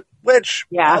little bit, which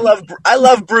I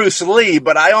love Bruce Lee,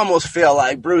 but I almost feel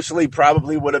like Bruce Lee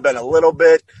probably would have been a little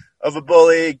bit of a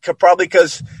bully, probably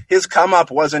because his come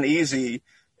up wasn't easy.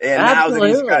 And now that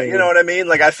he's got, you know what I mean?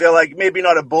 I feel like maybe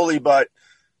not a bully, but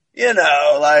you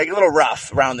know, like a little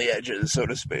rough around the edges, so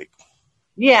to speak.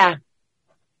 Yeah.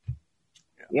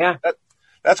 Yeah.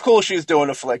 That's cool she's doing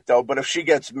a flick, though, but if she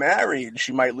gets married,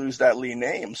 she might lose that Lee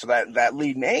name. So that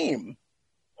Lee name.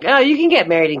 Oh, you can get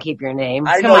married and keep your name.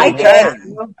 I know you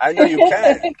can. I know you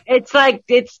can. It's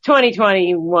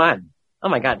 2021. Oh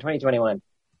my God, 2021.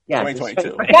 Yeah.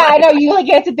 2022. Yeah, I know. You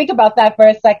have to think about that for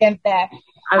a second there.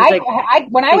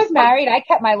 When I was married, I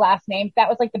kept my last name. That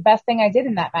was like the best thing I did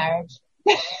in that marriage.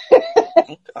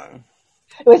 Okay.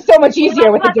 It was so much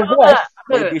easier with the divorce.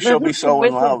 Maybe she'll be so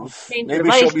in love.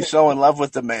 Maybe she'll be so in love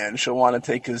with the man, she'll want to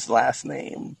take his last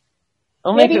name.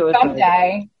 Maybe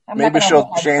someday. Maybe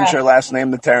she'll change her last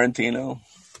name to Tarantino.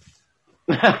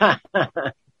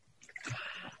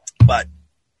 But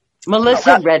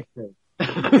Melissa Redford.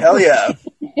 Hell yeah.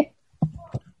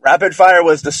 Rapid Fire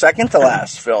was the second to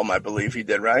last film, I believe he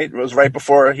did, right? It was right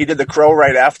before he did The Crow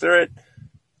right after it.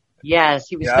 Yes,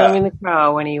 he was filming The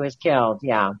Crow when he was killed.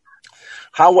 Yeah.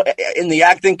 How in the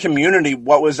acting community,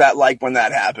 what was that like when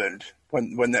that happened? When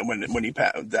he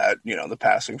that the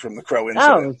passing from the Crow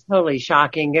incident? Oh, it's totally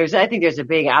shocking. I think there's a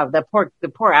big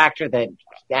the poor actor that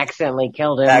accidentally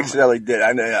killed him. Accidentally did.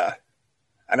 I know. Yeah.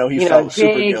 I know he felt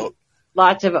super guilt.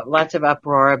 Lots of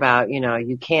uproar about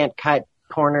you can't cut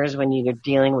corners when you're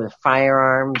dealing with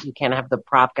firearms. You can't have the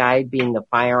prop guy being the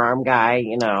firearm guy.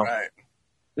 Right.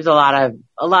 There's a lot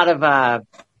of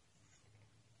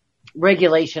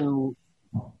regulation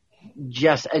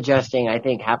just adjusting. I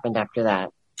think happened after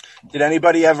that. Did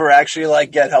anybody ever actually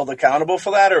get held accountable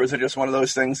for that, or was it just one of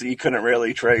those things that you couldn't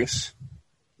really trace?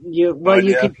 You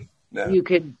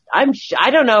could. I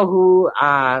don't know who.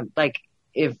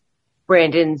 If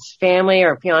Brandon's family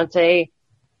or fiance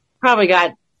probably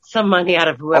got some money out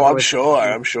of whoever. Oh,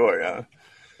 I'm sure. Yeah.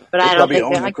 But I don't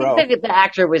think that the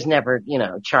actor was never,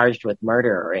 charged with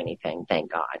murder or anything.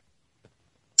 Thank God.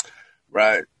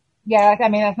 Right. Yeah, I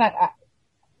mean that's not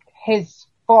his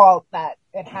fault that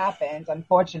it happens.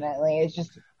 Unfortunately, it's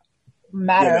just a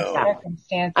matter of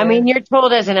circumstances. I mean, you're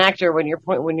told as an actor when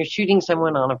you're shooting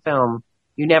someone on a film,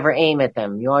 you never aim at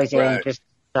them. You always aim just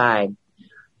side.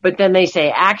 But then they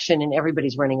say action, and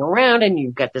everybody's running around, and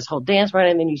you've got this whole dance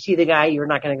running, and then you see the guy. You're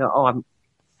not going to go, oh,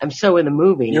 I'm so in the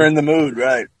movie. You're in the mood,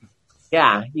 right?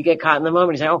 Yeah, you get caught in the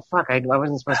moment. You say, oh fuck, I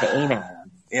wasn't supposed to aim at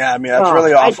him. Yeah, I mean that's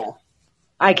really awful.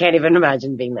 I can't even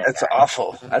imagine being there. That's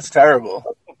awful. That's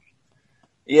terrible.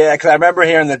 Yeah, because I remember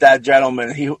hearing that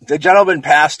gentleman, the gentleman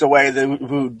passed away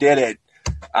who did it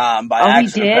by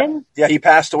accident. He did? Yeah, he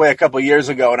passed away a couple of years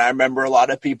ago, and I remember a lot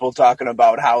of people talking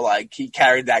about how he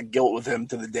carried that guilt with him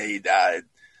to the day he died.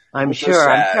 I'm sure.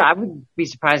 I would be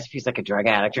surprised if he's like a drug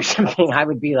addict or something. I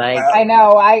would be like, I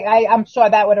know. I'm sure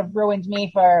that would have ruined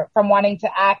me from wanting to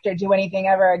act or do anything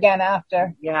ever again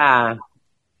after. Yeah.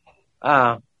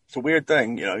 It's a weird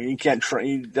thing, you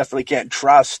definitely can't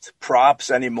trust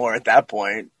props anymore at that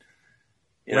point.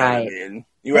 You know what I mean?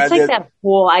 It's that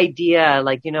whole idea,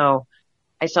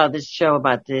 I saw this show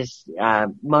about this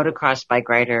motocross bike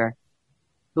rider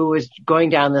who was going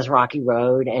down this rocky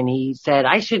road, and he said,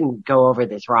 I shouldn't go over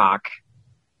this rock,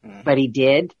 but he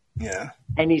did. Yeah.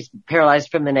 And he's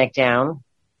paralyzed from the neck down.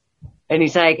 And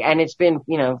he's like, and it's been,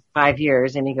 5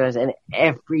 years, and he goes, and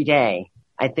every day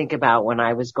I think about when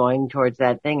I was going towards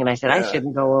that thing, and I said, I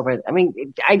shouldn't go over it. I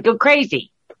mean, I'd go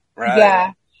crazy. Right.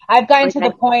 Yeah. I've gotten to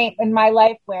the point in my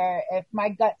life where if my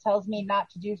gut tells me not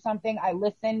to do something, I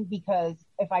listen, because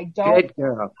if I don't,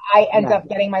 I end up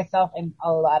getting myself in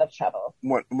a lot of trouble.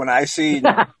 When I seen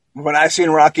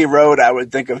Rocky Road, I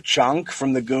would think of Chunk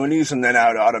from the Goonies, and then I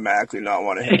would automatically not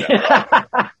want to hit that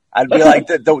rock. I'd be like,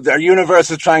 the universe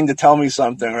is trying to tell me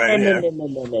something here.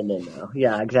 No.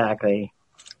 Yeah, exactly.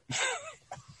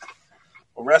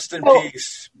 Well, rest in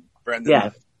peace, Brendan. Yeah.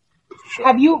 Sure.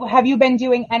 Have you been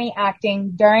doing any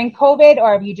acting during COVID,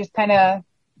 or have you just kind of?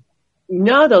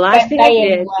 No, the last thing I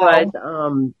did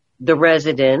was The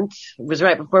Resident. It was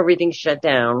right before everything shut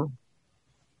down.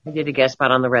 I did a guest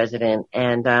spot on The Resident,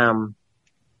 and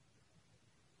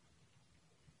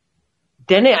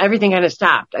then everything kind of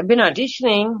stopped. I've been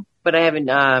auditioning, but I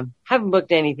haven't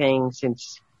booked anything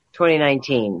since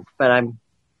 2019. But I'm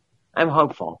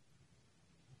hopeful.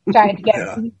 Trying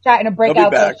to break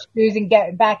out those shoes and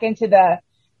get back into the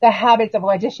habits of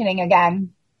auditioning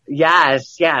again.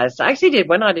 Yes. I actually did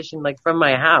one audition from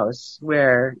my house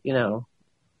where,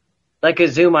 like a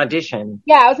Zoom audition.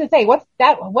 Yeah, I was gonna say, what's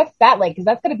that like? Because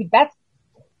that's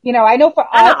I know for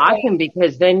us. Awesome,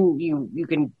 because then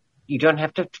you don't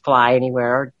have to fly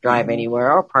anywhere or drive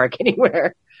anywhere or park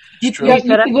anywhere. You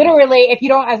literally,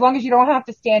 as long as you don't have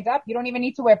to stand up, you don't even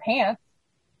need to wear pants.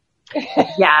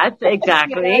 Yes,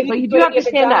 exactly. But you do have to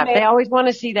stand up. They always want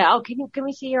to see that. Oh, can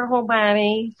we see your whole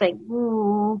body? It's like,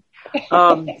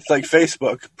 it's like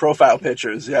Facebook profile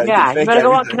pictures. Yeah. Yeah. You better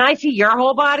go, can I see your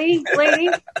whole body, lady?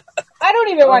 I don't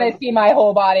even want to see my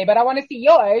whole body, but I want to see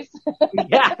yours.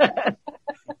 Yeah.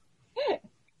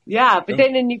 Yeah, but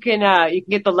then you can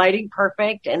get the lighting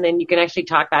perfect, and then you can actually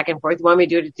talk back and forth. You want me to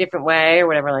do it a different way or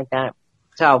whatever like that.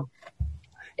 So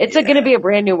it's going to be a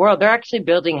brand new world. They're actually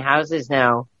building houses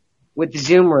now with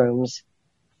Zoom rooms,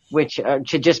 which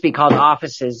should just be called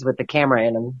offices with the camera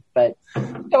in them. But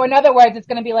so in other words, it's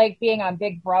going to be like being on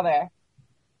Big Brother.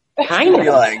 Kind of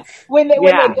like when they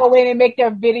go in and make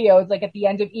their videos, like at the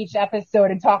end of each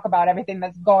episode, and talk about everything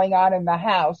that's going on in the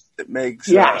house. It makes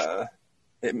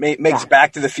makes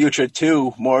Back to the Future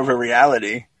 2 more of a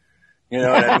reality. You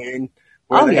know what I mean?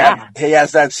 He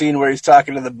has that scene where he's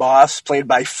talking to the boss, played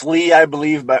by Flea, I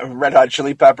believe, by Red Hot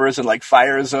Chili Peppers, and like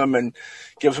fires him and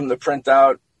gives him the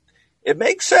printout. It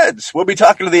makes sense. We'll be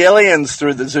talking to the aliens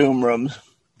through the Zoom room.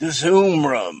 The Zoom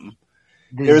room.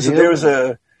 There's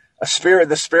a spirit.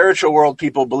 The spiritual world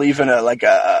people believe in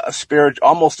a spirit,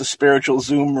 almost a spiritual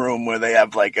Zoom room where they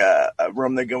have like a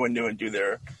room they go into and do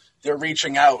their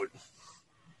reaching out.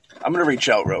 I'm gonna reach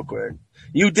out real quick.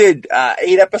 You did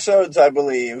 8 episodes, I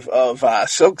believe, of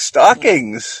Silk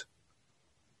Stockings.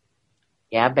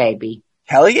 Yeah, baby.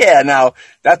 Hell yeah! Now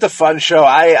that's a fun show.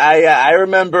 I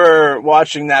remember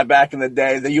watching that back in the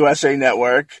day, the USA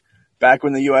Network, back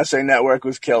when the USA Network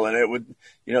was killing it with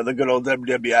the good old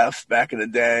WWF back in the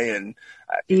day, and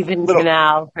Stephen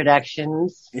Canal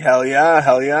Productions. Hell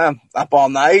yeah! Up All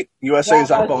Night.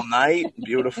 USA's Up All Night.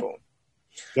 Beautiful.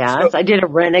 Yes, I did a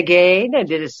Renegade. I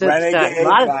did a Silk Stockings. A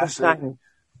lot of Silk Stockings.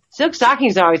 Silk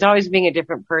Stockings always being a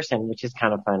different person, which is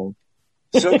kind of funny.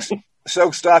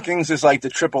 Silk Stockings is like the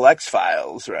Triple X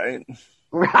Files, right?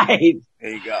 Right. There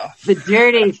you go. The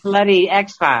dirty, slutty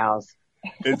X Files.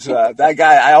 It's that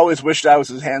guy. I always wished I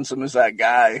was as handsome as that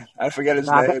guy. I forget his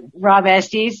name. Rob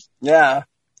Estes. Yeah.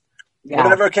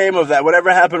 Whatever came of that?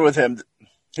 Whatever happened with him?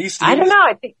 I don't know.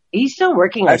 I think he's still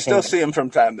working. I still see him from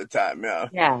time to time. Yeah.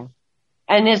 Yeah.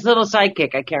 And his little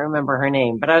sidekick, I can't remember her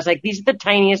name, but I was like, these are the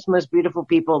tiniest, most beautiful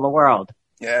people in the world.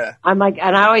 Yeah. I'm like,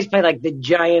 and I always play like the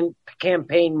giant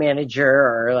campaign manager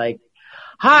or like,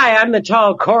 hi, I'm the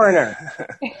tall coroner.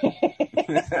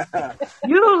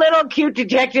 You little cute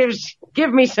detectives,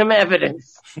 give me some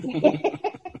evidence.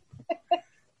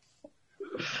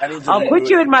 I'll put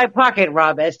you in my pocket,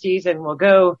 Rob Estes, and we'll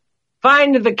go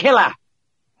find the killer.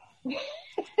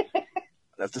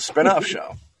 That's the spinoff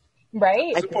show.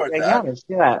 Right. Support that. Yeah, let's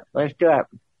do it. Let's do it.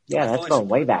 Yeah, that's going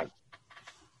way back.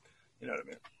 You know what I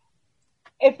mean?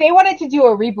 If they wanted to do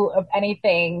a reboot of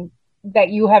anything that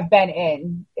you have been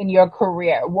in your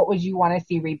career, what would you want to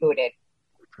see rebooted?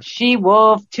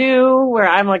 She-Wolf 2, where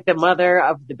I'm like the mother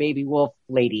of the baby wolf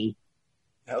lady.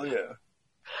 Hell yeah.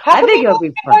 I think it'll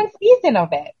be fun. One season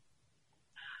of it.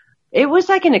 It was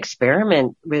like an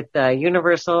experiment with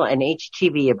Universal and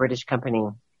HTV, a British company.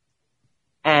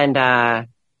 And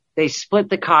they split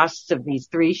the costs of these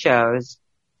 3 shows.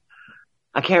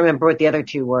 I can't remember what the other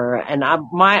 2 were. And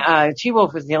my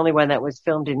She-Wolf was the only one that was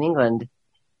filmed in England.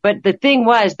 But the thing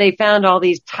was, they found all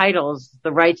these titles,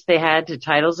 the rights they had to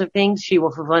titles of things.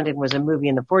 She-Wolf of London was a movie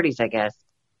in the 40s, I guess.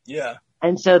 Yeah.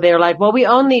 And so they're like, well, we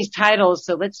own these titles,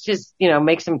 so let's just,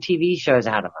 make some TV shows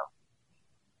out of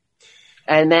them.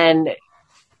 And then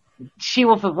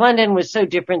She-Wolf of London was so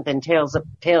different than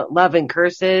Love and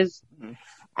Curses. Mm-hmm.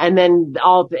 And then they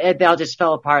all just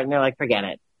fell apart, and they're like, forget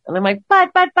it. And I'm like, but.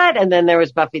 And then there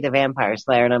was Buffy the Vampire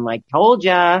Slayer, and I'm like, told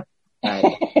ya.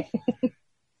 Right.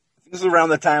 This is around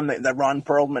the time that Ron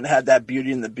Perlman had that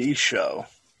Beauty and the Beast show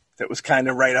that was kind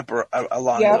of right up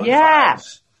along those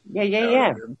lines.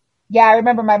 Yeah. Yeah, I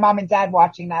remember my mom and dad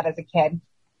watching that as a kid.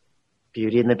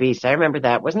 Beauty and the Beast. I remember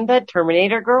that. Wasn't that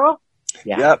Terminator Girl?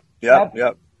 Yeah.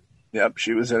 Yep.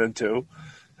 She was in it too.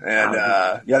 And,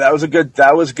 that was good.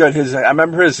 I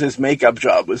remember his makeup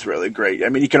job was really great. I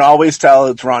mean, you can always tell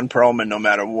it's Ron Perlman no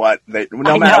matter what they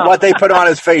put on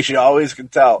his face, you always can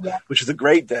tell, which is a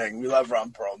great thing. We love Ron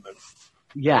Perlman.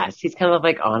 Yes. He's kind of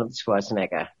like Arnold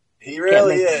Schwarzenegger. He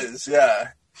really is. Yeah.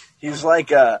 He's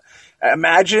like,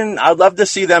 imagine, I'd love to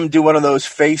see them do one of those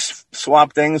face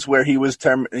swap things where he was,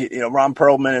 Ron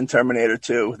Perlman in Terminator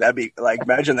 2. That'd be like,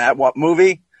 imagine that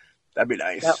movie. That'd be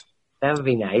nice. Yep. That would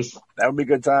be nice. That would be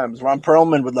good times. Ron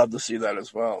Perlman would love to see that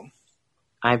as well.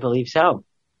 I believe so.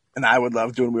 And I would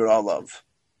love doing We Would All Love.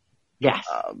 Yes.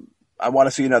 I want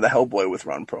to see another Hellboy with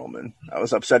Ron Perlman. I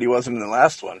was upset he wasn't in the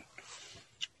last one.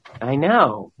 I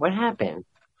know. What happened?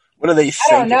 What do they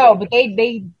think? I don't know, but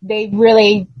they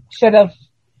really should have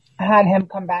had him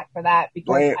come back for that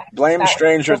because blame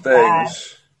Stranger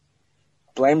Things.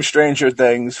 Blame Stranger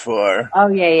Things for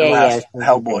the last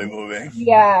Hellboy movie.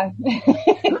 Yeah.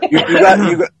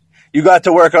 you got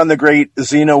to work on the great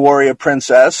Xena Warrior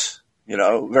Princess. You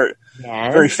know,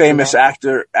 very famous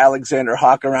actor Alexander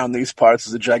Hawk around these parts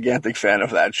is a gigantic fan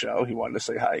of that show. He wanted to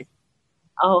say hi.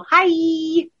 Oh,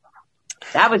 hi.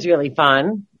 That was really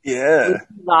fun. Yeah.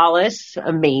 Lawless,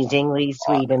 amazingly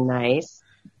sweet and nice.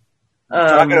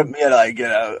 Talking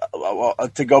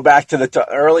to go back to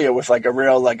earlier with like a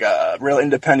real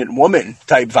independent woman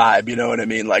type vibe, you know what I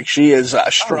mean? Like she is a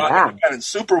strong, independent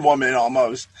superwoman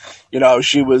almost. You know,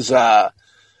 she was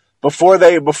before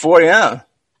they brought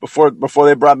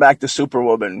back the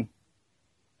Superwoman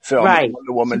film, right?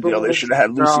 The Woman deal. They should have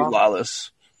had Lucy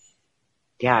Lawless.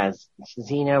 Yeah,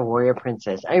 Xena Warrior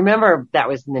Princess. I remember that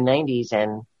was in the 90s,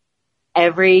 and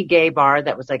every gay bar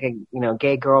that was like a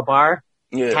gay girl bar.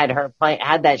 Yeah.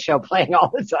 Had that show playing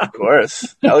all the time. Of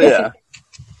course. Hell yeah.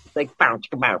 Like,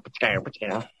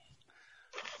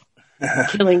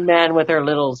 killing men with her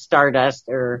little stardust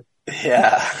or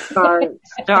star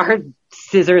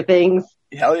scissor things.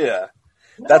 Hell yeah.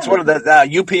 That's one of the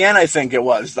UPN, I think it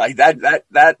was. Like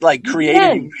that like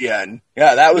created UPN.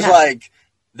 Yeah, that was like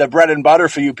the bread and butter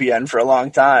for UPN for a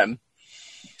long time.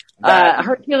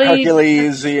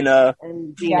 Hercules, Xena.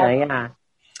 And Xena,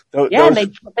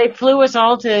 they flew us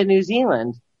all to New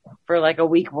Zealand for like a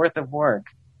week worth of work.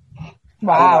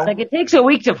 Wow. Like it takes a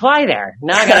week to fly there.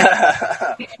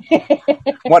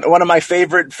 One of my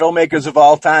favorite filmmakers of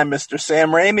all time, Mr.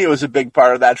 Sam Raimi, was a big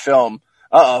part of that film.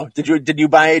 Did you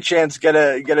by any chance get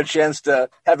a chance to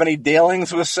have any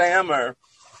dealings with Sam or?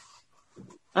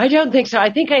 I don't think so. I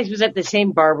think I was at the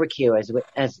same barbecue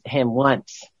as him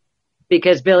once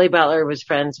because Billy Butler was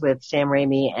friends with Sam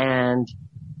Raimi and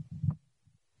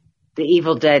the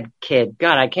Evil Dead kid.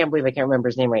 God, I can't believe I can't remember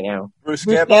his name right now. Bruce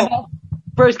Campbell?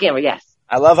 Bruce Campbell, yes.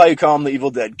 I love how you call him the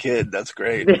Evil Dead kid. That's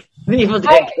great. The Evil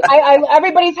Dead kid.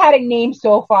 Everybody's had a name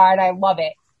so far, and I love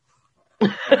it.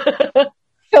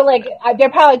 So, like, they're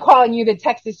probably calling you the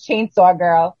Texas Chainsaw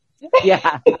Girl.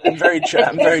 Yeah. I'm very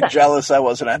jealous I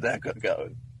wasn't at that good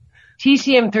going.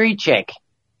 TCM3 chick.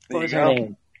 What was her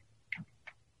name?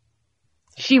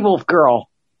 She-Wolf Girl.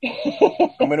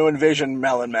 I'm going to envision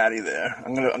Mel and Maddie there.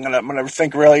 I'm going to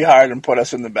think really hard and put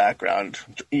us in the background,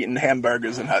 eating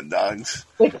hamburgers and hot dogs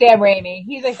with Sam Raimi.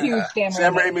 He's a huge Sam Raimi.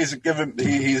 Sam Raimi's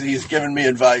given me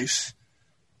advice.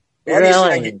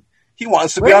 Really? He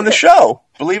wants to be on the show.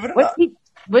 Believe it or not.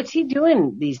 What's he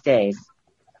doing these days?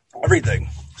 Everything.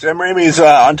 Sam Raimi's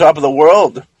on top of the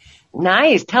world.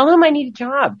 Nice. Tell him I need a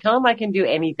job. Tell him I can do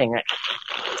anything.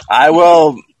 I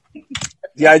will.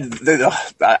 Yeah,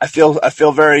 I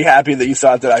feel very happy that you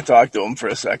thought that I talked to him for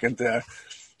a second there.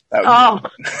 You're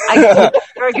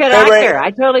a good actor.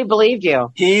 I totally believed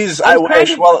you. I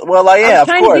wish. Well, I am. Of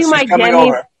course, he's coming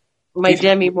over. My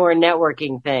Demi Moore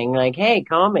networking thing. Like, hey,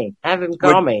 call me. Have him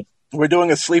call me. We're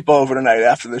doing a sleepover tonight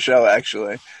after the show.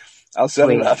 Actually, I'll set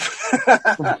it up.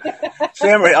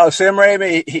 Sam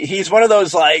Raimi. He's one of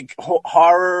those like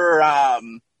horror.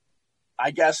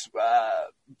 I guess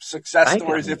success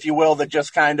stories, if you will, that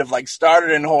just kind of like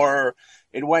started in horror.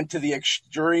 It went to the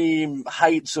extreme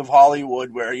heights of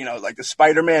Hollywood where, like the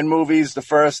Spider-Man movies, the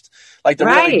first, like the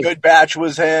really good batch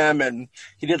was him. And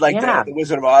he did like the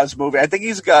Wizard of Oz movie. I think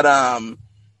he's got,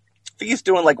 he's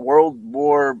doing like World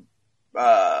War,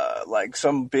 like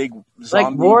some big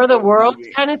zombie. Like War of the Worlds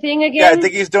kind of thing again? Yeah, I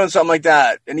think he's doing something like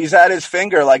that. And he's had his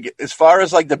finger, like as far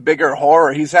as like the bigger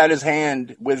horror, he's had his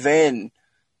hand within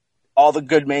all the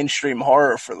good mainstream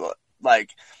horror for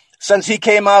since he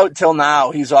came out till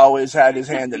now, he's always had his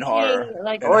hand in horror.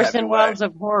 Like Orson Welles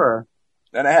of horror.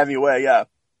 In a heavy way, yeah.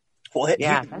 Well,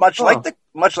 much like the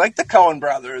Coen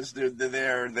brothers,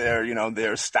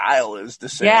 their style is the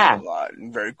same a lot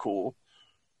and very cool.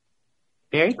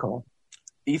 Very cool.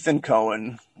 Ethan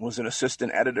Coen was an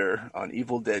assistant editor on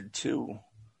Evil Dead 2.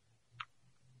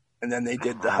 And then they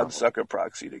did the Hudsucker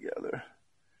Proxy together.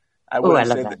 I love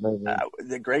that movie.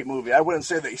 The great movie. I wouldn't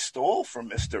say they stole from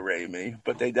Mr. Raimi,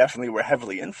 but they definitely were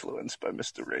heavily influenced by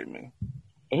Mr. Raimi.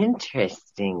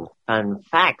 Interesting fun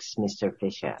facts, Mr.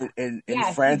 Fisher. In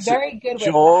France, very good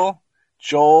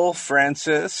Joel,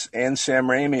 Francis, and Sam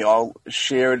Raimi all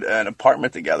shared an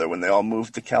apartment together when they all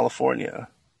moved to California.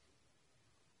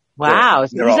 Wow,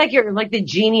 so he's like the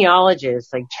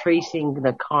genealogist, like tracing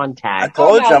the contact. I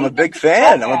told you, I'm a big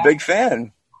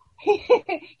fan.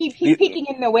 He's peeking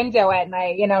in the window at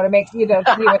night, to make see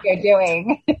what they're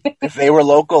doing. If they were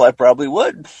local, I probably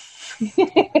would.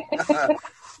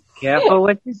 Careful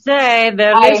what you say.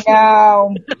 I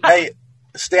know. Hey,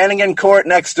 standing in court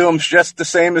next to him is just the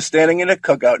same as standing in a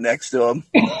cookout next to him.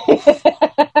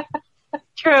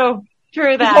 True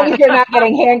that. As long as you're not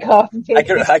getting handcuffed.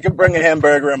 And I could bring a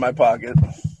hamburger in my pocket.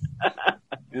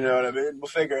 You know what I mean? We'll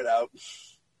figure it out.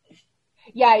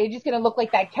 Yeah, you're just going to look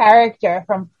like that character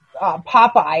from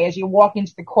Popeye as you walk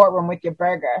into the courtroom with your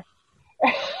burger.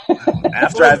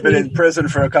 After I've been in prison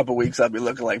for a couple weeks, I'll be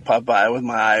looking like Popeye with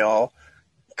my eye all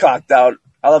cocked out.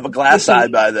 I'll have a glass eye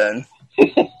by then.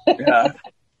 Yeah.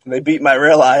 They beat my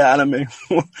real eye out of me.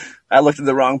 I looked at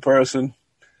the wrong person.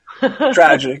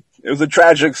 Tragic. It was a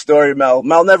tragic story, Mel.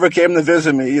 Mel never came to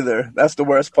visit me either. That's the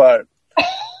worst part.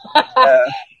 Yeah,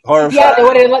 horrifying.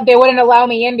 Yeah, they wouldn't allow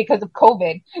me in because of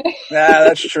COVID. Yeah,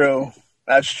 that's true.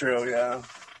 That's true, yeah.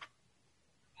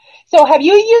 So have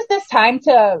you used this time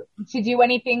to do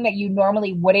anything that you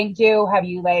normally wouldn't do? Have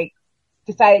you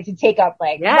decided to take up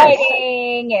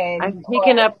writing and I've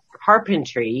taken up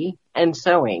carpentry and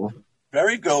sewing.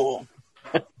 Very cool.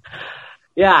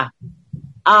 Yeah.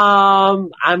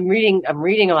 I'm reading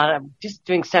a lot. I'm just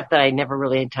doing stuff that I never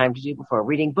really had time to do before.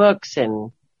 Reading books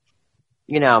and,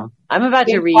 I'm about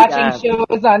to read. Watching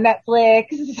shows on Netflix.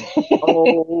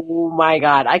 Oh my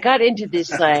God. I got into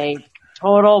this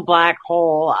total black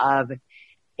hole of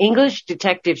English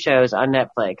detective shows on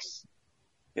Netflix.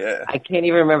 Yeah. I can't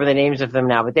even remember the names of them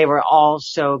now, but they were all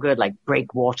so good, like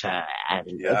Breakwater, and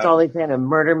it's all these kind of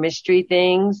murder mystery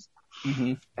things.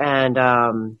 Mm-hmm.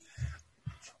 And,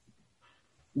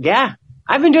 yeah,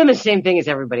 I've been doing the same thing as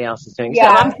everybody else is doing.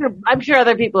 Yeah. So I'm sure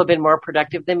other people have been more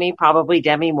productive than me. Probably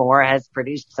Demi Moore has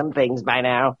produced some things by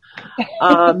now.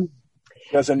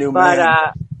 There's a new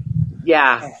man.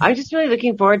 Yeah, I'm just really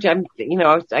looking forward to,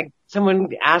 someone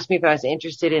asked me if I was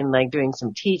interested in doing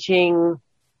some teaching,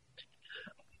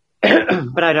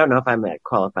 but I don't know if I'm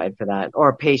qualified for that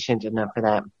or patient enough for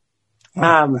that.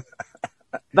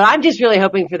 But I'm just really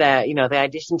hoping for the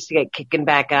auditions to get kicking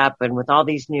back up, and with all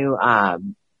these new,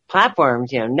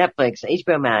 platforms, Netflix,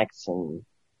 HBO Max, and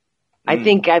I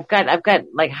think I've got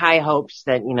high hopes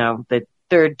that, the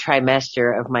third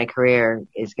trimester of my career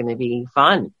is going to be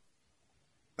fun.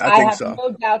 I think have so.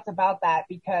 No doubts about that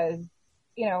because,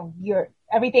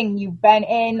 everything you've been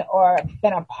in or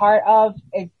been a part of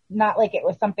is not like it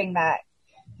was something that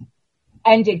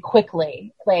ended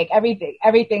quickly. Like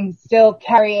everything's still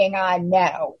carrying on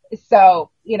now.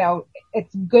 So,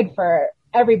 it's good for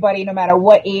everybody, no matter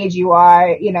what age you are.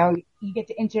 You get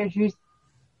to introduce,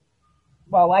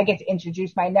 I get to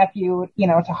introduce my nephew,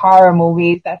 to horror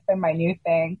movies. That's been my new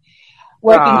thing.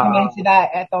 Working him into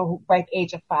that at the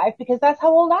age of 5 because that's how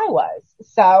old I was.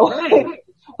 So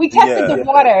we tested the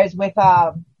waters with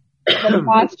the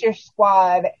Monster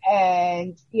Squad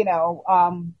and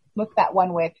what's that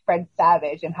one with Fred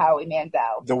Savage and Howie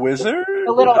Mandel? The Wizard?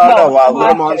 The Little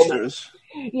Monsters.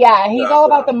 Yeah, he's all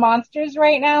about the monsters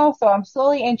right now. So I'm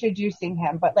slowly introducing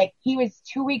him. But he was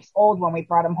 2 weeks old when we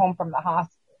brought him home from the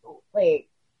hospital.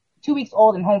 2 weeks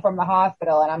old and home from the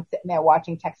hospital, and I'm sitting there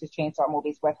watching Texas Chainsaw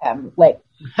movies with him,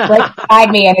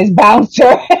 beside me and his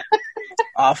bouncer.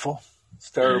 Awful. It's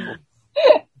terrible.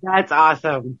 That's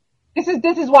awesome. This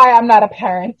is why I'm not a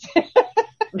parent.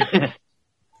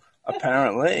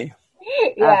 Apparently.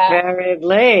 Yeah.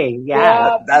 Apparently.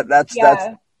 Yeah. That's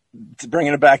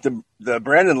bringing it back to the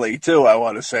Brandon Lee too. I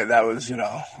want to say that was,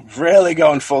 really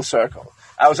going full circle.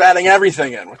 I was adding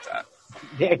everything in with that.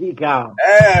 There you go.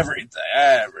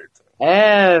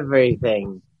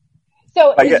 Everything.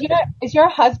 So is your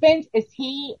husband, is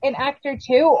he an actor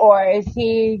too, or is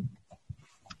he?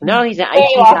 No, he's an way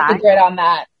IT off guy. the grid on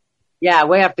that. Yeah,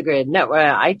 way off the grid.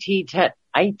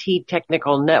 IT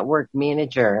technical network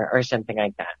manager or something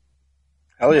like that.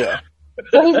 Hell yeah.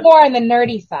 So he's more on the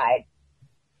nerdy side.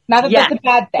 Not that that's a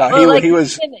bad thing. No, he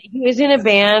was in a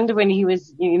band when he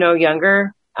was,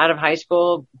 younger, out of high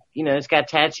school. He's got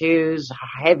tattoos,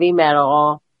 heavy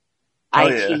metal,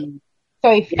 IT. Yeah. So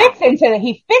he fits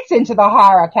into the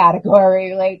horror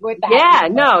category, with that. Yeah,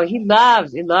 no, he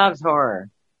loves horror.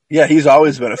 Yeah, he's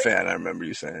always been a fan. I remember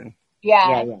you saying.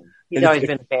 Yeah. He's always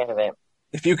been a fan of it.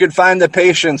 If you could find the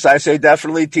patience, I say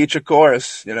definitely teach a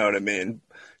course. You know what I mean?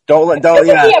 Don't be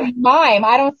a mime.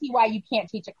 I don't see why you can't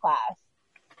teach a class.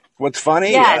 What's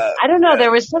funny? Yeah, I don't know.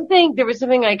 There was something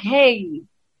like, hey,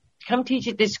 come teach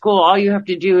at this school. All you have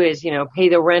to do is, pay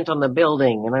the rent on the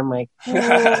building. And I'm like,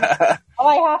 all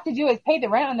I have to do is pay the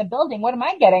rent on the building. What am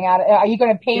I getting out of it? Are you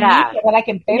going to pay me so that I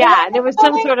can pay the rent? Yeah, there was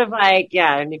some sort of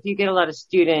and if you get a lot of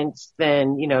students,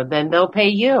 then, then they'll pay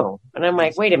you. And I'm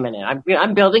like, wait a minute,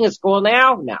 I'm building a school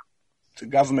now? No. It's a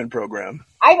government program.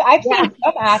 I've seen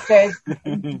some actors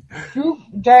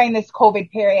during this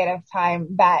COVID period of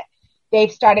time that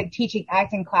they've started teaching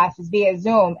acting classes via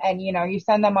Zoom, and you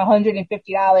send them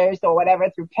 $150 or whatever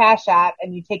through Cash App,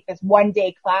 and you take this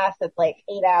 1-day class that's like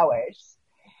 8 hours.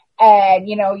 And,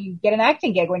 you get an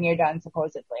acting gig when you're done,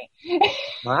 supposedly.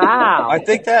 Wow. I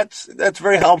think that's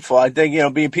very helpful. I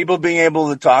think, people being able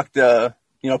to talk to,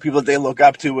 people that they look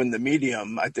up to in the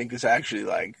medium, I think is actually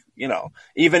like,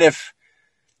 even if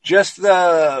just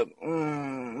the,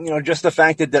 just the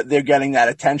fact that they're getting that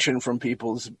attention from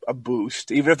people's a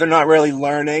boost, even if they're not really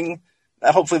learning,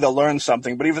 hopefully they'll learn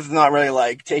something, but even if they're not really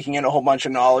like taking in a whole bunch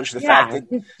of knowledge, the fact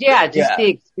that. Just the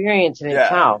experience in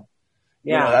itself.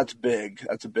 Yeah, that's big.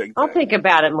 That's a big thing. I'll think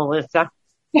about it, Melissa.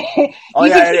 Oh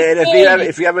yeah, and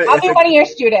if you have I'll be one of your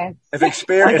students. If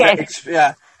experience, if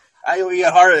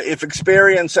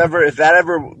experience if that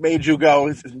ever made you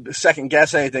go second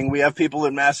guess anything, we have people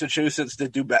in Massachusetts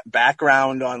that do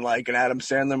background on like an Adam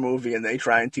Sandler movie, and they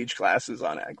try and teach classes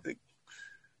on acting.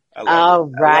 I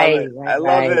love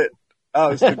it.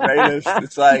 Oh, it's the greatest.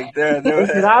 It's like they're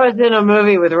I was in a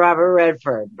movie with Robert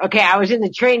Redford. Okay, I was in the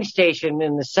train station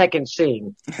in the second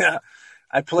scene. Yeah,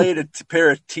 I played a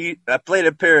pair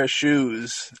of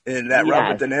shoes in that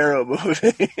Robert De Niro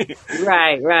movie.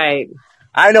 Right.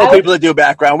 I know people that do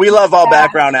background. We love all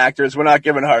background actors. We're not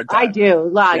giving a hard time. I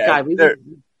do. God,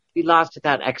 we lost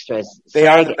without extras. They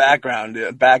are the background,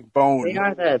 backbone.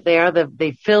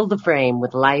 They fill the frame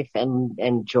with life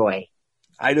and joy.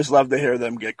 I just love to hear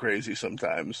them get crazy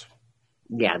sometimes.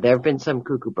 Yeah, there have been some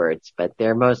cuckoo birds, but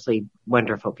they're mostly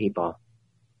wonderful people.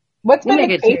 What's been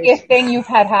the craziest thing you've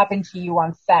had happen to you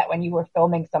on set when you were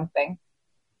filming something?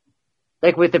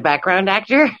 Like with the background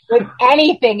actor? With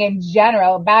anything in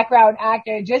general, background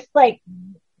actor, just like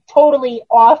totally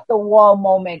off the wall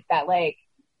moment that like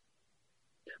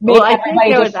made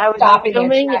everybody just stop and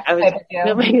I was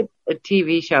filming a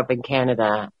TV show up in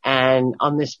Canada, and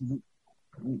on this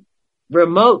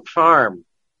remote farm,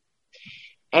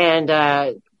 and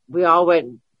we all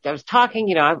went. I was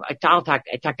talking, I talked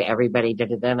to everybody.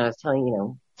 And I was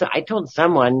telling, so I told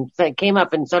someone that came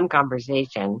up in some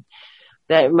conversation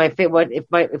that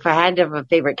if I had to have a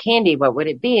favorite candy, what would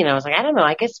it be? And I was like, I don't know.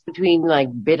 I guess between like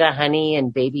Bit of Honey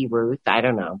and Baby Ruth. I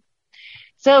don't know.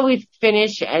 So we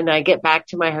finish, and I get back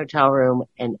to my hotel room,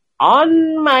 and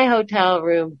on my hotel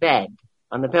room bed,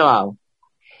 on the pillow,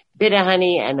 Bit of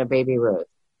Honey and a Baby Ruth.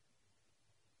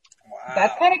 Wow.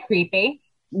 That's kind of creepy.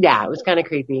 Yeah, it was kind of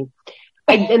creepy.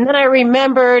 And then I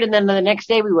remembered, and then the next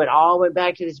day we went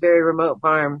back to this very remote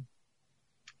farm.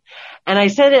 And I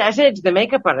said it to the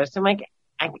makeup artist. I'm like,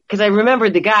 because I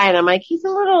remembered the guy, and I'm like, he's a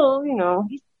little,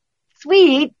 he's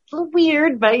sweet, a little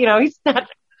weird, but he's not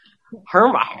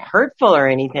hurtful or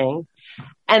anything.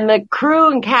 And the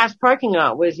crew and cast parking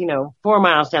lot was, 4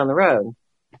 miles down the road.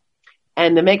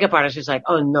 And the makeup artist was like,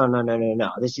 oh,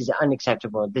 no. This is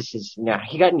unacceptable. This is,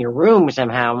 he got in your room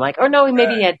somehow. I'm like, oh, no,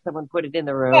 maybe he had someone put it in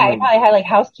the room. Yeah, he probably had like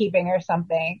housekeeping or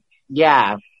something.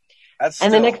 Yeah.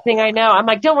 The next thing I know, I'm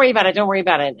like, don't worry about it.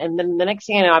 And then the next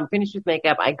thing I know, I'm finished with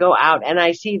makeup. I go out and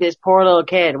I see this poor little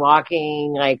kid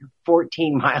walking like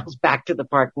 14 miles back to the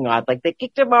parking lot. Like they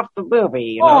kicked him off the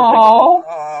movie.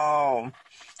 Oh,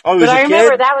 but I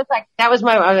remember that was I was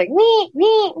like,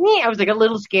 me. I was like a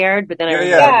little scared, but then I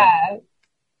remember. Yeah.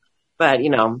 But,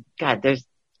 God, there's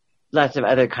lots of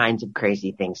other kinds of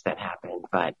crazy things that happen,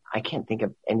 but I can't think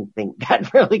of anything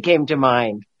that really came to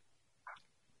mind.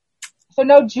 So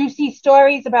no juicy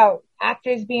stories about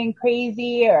actors being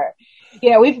crazy, or,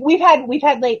 we've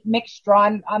had like Mick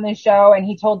Strawn on the show, and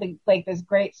he told this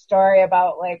great story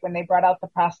about like when they brought out the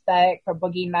prosthetic for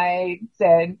Boogie Nights,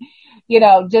 and,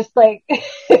 just like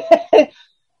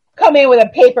come in with a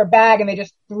paper bag and they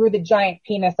just threw the giant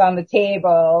penis on the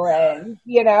table, and,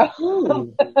 yeah.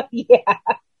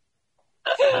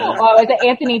 Or was it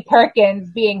Anthony Perkins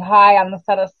being high on the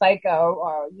set of Psycho,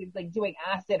 or like doing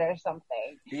acid or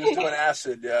something? He was doing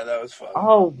acid. Yeah, that was fun.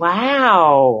 Oh,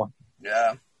 wow.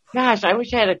 Yeah. Gosh, I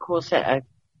wish I had a cool set.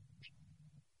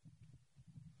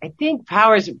 I think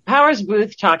Powers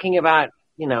Booth talking about,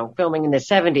 filming in the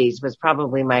 70s was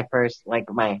probably my first, yeah.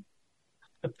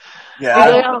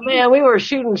 Like, oh man, we were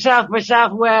shooting South by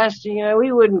Southwest.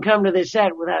 We wouldn't come to the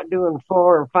set without doing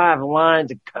 4 or 5 lines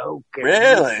of coke.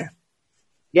 Really?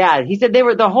 Yeah, he said they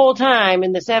were the whole time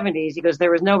in the 70s. He goes,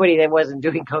 there was nobody that wasn't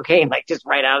doing cocaine, like just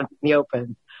right out in the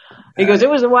open. He goes, it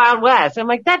was the Wild West. I'm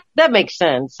like, that makes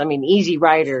sense. I mean, Easy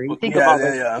Rider. You think about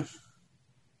it. Yeah.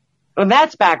 Well,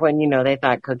 that's back when, they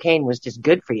thought cocaine was just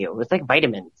good for you. It was like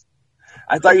vitamins.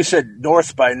 I thought you said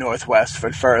North by Northwest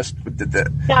at first.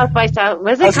 South by South. I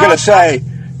was going to say,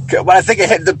 when I think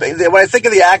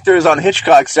of the actors on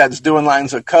Hitchcock sets doing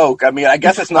lines of coke, I mean, I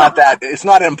guess it's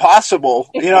not impossible.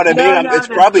 You know what I mean? It's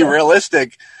probably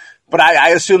realistic, But I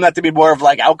assume that to be more of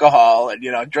like alcohol and,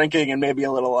 drinking and maybe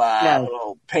a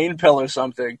little pain pill or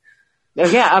something. Oh,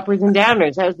 yeah, uppers and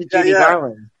downers. That was the Judy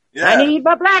Garland. Yeah. I need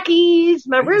my blackies,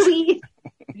 my rubies.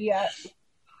 Yeah.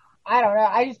 I don't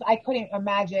know. I couldn't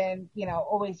imagine,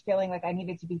 always feeling like I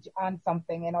needed to be on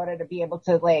something in order to be able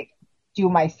to like do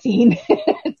my scene.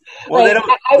 Well,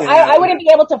 I wouldn't be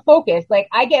able to focus. Like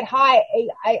I get high,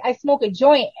 I smoke a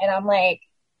joint and I'm like,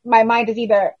 my mind is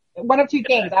either one of two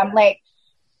things. I'm like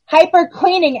hyper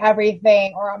cleaning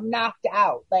everything or I'm knocked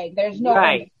out. Like there's no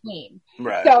in between.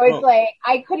 Right. So it's like,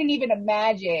 I couldn't even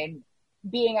imagine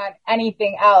being on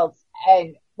anything else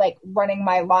and like running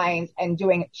my lines and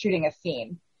shooting a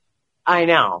scene. I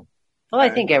know. Well, I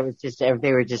think they were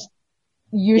just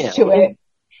used to it.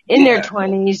 In their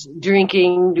 20s,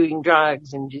 drinking, doing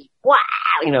drugs, and just, wow,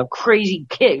 crazy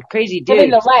dudes. Living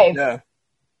the life.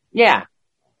 Yeah.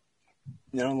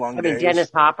 Long days. Dennis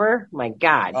Hopper, my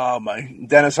God. Oh,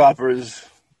 Dennis Hopper is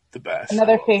the best.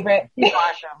 Another favorite.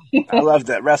 I love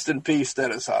that. Rest in peace,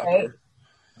 Dennis Hopper. Right?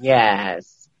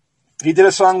 Yes. He did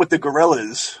a song with the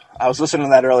Gorillaz. I was listening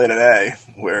to that earlier today,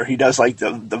 where he does like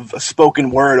the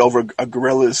spoken word over a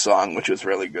Gorillaz song, which was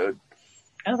really good.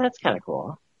 Oh, that's kind of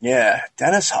cool. Yeah,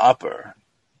 Dennis Hopper.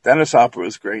 Dennis Hopper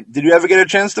was great. Did you ever get a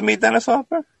chance to meet Dennis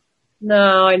Hopper?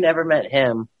 No, I never met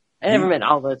him. I never met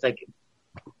all those,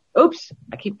 oops,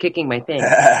 I keep kicking my thing.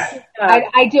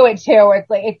 I do it too.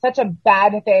 It's such a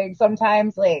bad thing.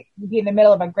 Sometimes, you'd be in the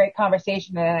middle of a great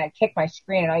conversation and then I kick my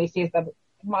screen and all you see is the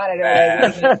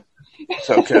monitor. It's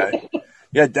okay.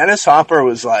 Yeah, Dennis Hopper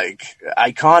was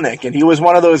iconic, and he was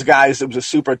one of those guys that was a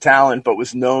super talent, but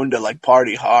was known to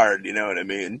party hard. You know what I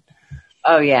mean?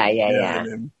 Oh yeah. I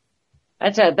mean?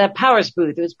 That's that Powers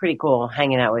booth. It was pretty cool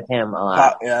hanging out with him a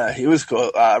lot. Yeah, he was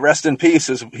cool. Rest in peace.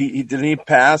 Didn't he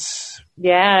pass?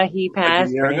 Yeah, he passed.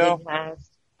 A year ago? Passed.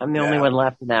 I'm the only one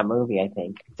left in that movie, I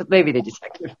think. So maybe they just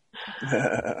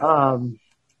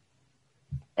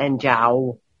and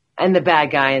Zhao and the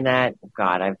bad guy in that.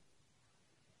 God,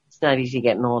 it's not easy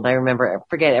getting old. I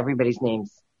forget everybody's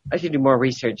names. I should do more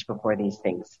research before these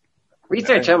things.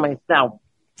 Research on myself.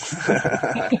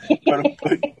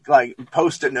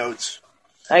 Post-it notes.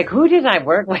 Who did I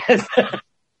work with?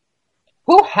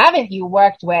 Who haven't you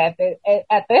worked with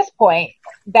at this point?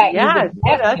 That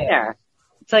get up there.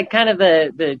 It's kind of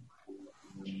the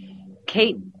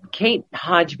Kate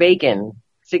Hodge Bacon,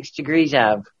 6 Degrees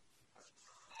of.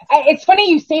 It's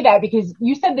funny you say that because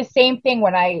you said the same thing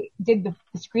when I did the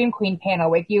Scream Queen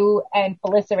panel with you and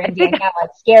Felissa and Danielle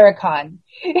at Scaricon.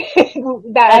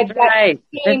 That's right.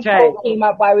 Came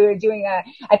up while we were doing that.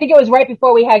 I think it was right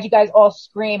before we had you guys all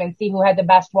scream and see who had the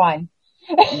best one.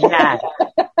 Yeah.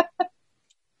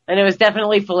 And it was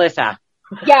definitely Felissa.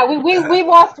 Yeah, we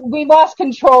lost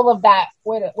control of that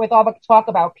with all the talk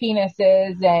about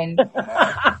penises and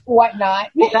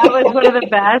whatnot. That was one of the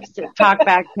best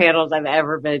talkback panels I've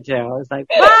ever been to. I was like,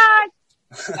 what?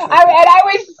 I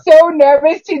was so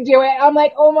nervous to do it. I'm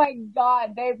like, oh my God,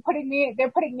 they're putting me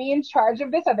in charge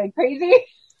of this. Are they crazy?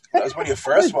 That was one of your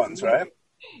first ones, right?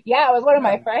 Yeah, it was one of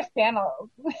my first panels.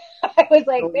 I was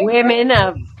like, Women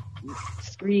of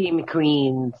Scream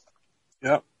Queens.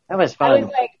 Yep. That was fun. I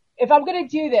was like, if I'm going to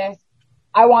do this,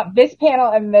 I want this panel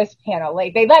and this panel.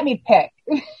 They let me pick.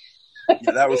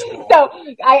 Yeah, that was cool. So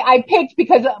I picked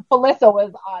because Felissa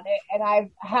was on it, and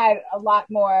I've had a lot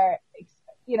more,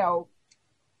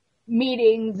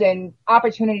 meetings and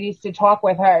opportunities to talk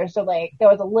with her. So there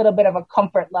was a little bit of a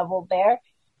comfort level there.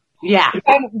 Yeah.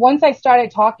 And once I started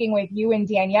talking with you and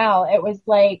Danielle, it was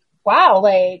like, wow,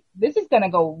 this is going to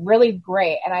go really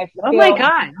great. And I feel, oh my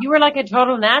God, you were like a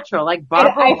total natural, like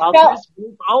Barbara Walters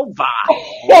over.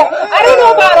 I don't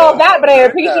know about all that, but I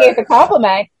appreciate the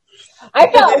compliment.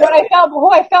 Who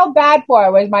I felt bad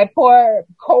for was my poor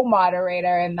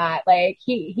co-moderator in that.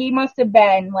 He must have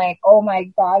been like, oh my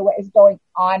God, what is going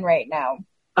on right now?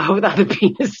 Oh, without the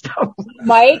penis stuff.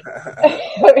 Mike?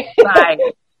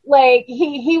 Right.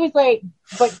 He was like,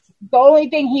 but the only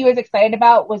thing he was excited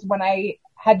about was when I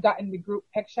had gotten the group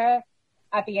picture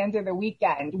at the end of the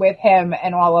weekend with him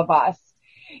and all of us.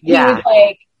 Yeah. He was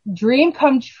like, dream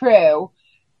come true.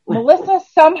 Melissa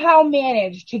somehow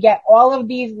managed to get all of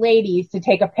these ladies to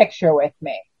take a picture with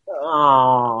me.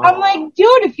 Aww. I'm like,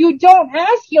 dude, if you don't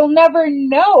ask, you'll never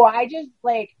know. I just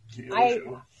I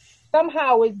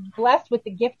somehow was blessed with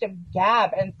the gift of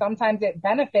gab, and sometimes it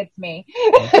benefits me.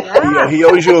 Yeah, he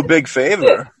owes you a big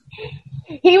favor.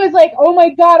 He was like, oh my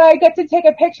God, I get to take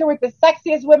a picture with the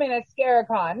sexiest women at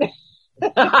Scaricon.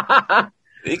 There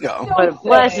you go. So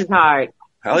bless his heart.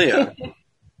 Hell yeah.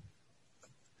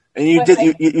 And you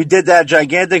did that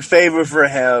gigantic favor for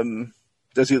him.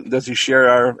 Does he share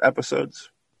our episodes?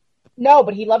 No,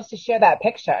 but he loves to share that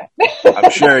picture.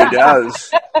 I'm sure he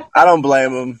does. I don't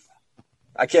blame him.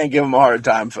 I can't give him a hard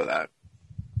time for that.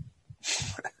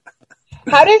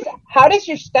 How does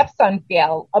your stepson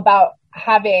feel about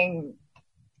having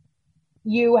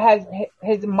you as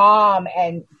his mom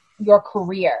and your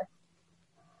career?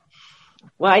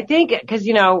 Well, I think because,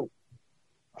 you know,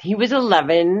 he was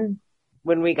 11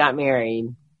 when we got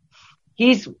married.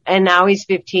 And now he's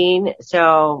 15.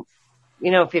 So,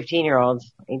 you know,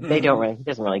 15-year-olds, he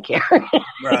doesn't really care.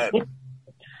 Right.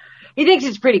 He thinks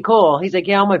it's pretty cool. He's like,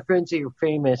 yeah, all my friends say you're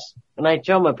famous. And I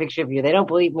show him a picture of you. They don't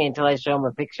believe me until I show him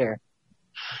a picture.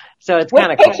 So it's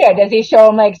kind of cool. What picture? Does he show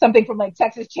him like something from like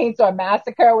Texas Chainsaw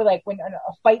Massacre with like when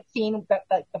a fight scene?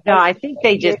 No, I think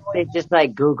they just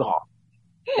like Google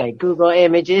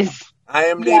images.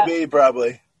 IMDb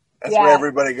probably. That's where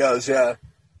everybody goes. Yeah.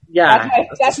 Yeah.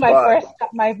 That's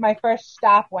my first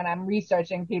stop when I'm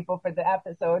researching people for the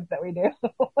episodes that we do.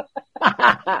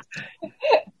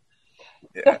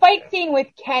 The fight scene with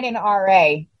Ken and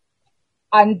R.A.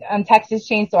 on Texas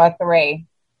Chainsaw 3.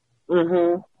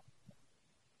 Mm-hmm.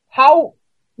 How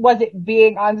was it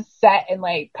being on set and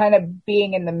like kind of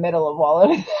being in the middle of all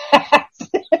of that?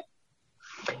 It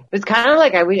was kind of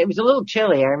like it was a little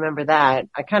chilly. I remember that.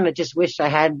 I kind of just wished I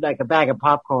had like a bag of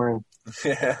popcorn.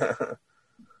 Yeah.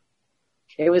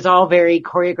 It was all very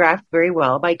choreographed very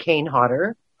well by Kane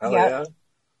Hodder. Oh, yeah.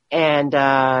 And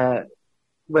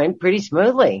went pretty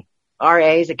smoothly.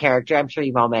 R.A. is a character. I'm sure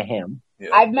you've all met him. Yeah.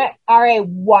 I've met R.A.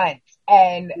 once,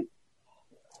 and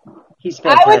he's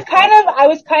fantastic. I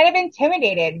was kind of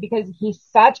intimidated because he's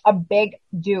such a big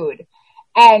dude.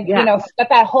 And, you know, he's got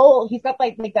that whole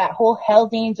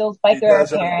Hells Angels biker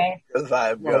appearance. The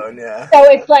vibe going, yeah. So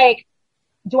it's like,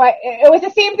 it was the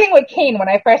same thing with Kane when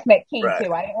I first met Kane,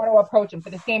 too. I didn't want to approach him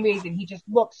for the same reason. He just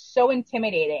looked so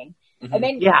intimidating. Mm-hmm. And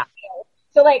then,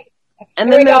 so like,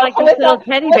 and then they're like these little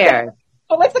teddy bears.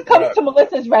 Melissa comes to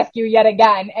Melissa's rescue yet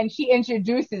again, and she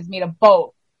introduces me to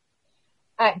both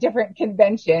at different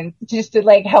conventions just to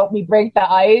like help me break the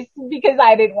ice because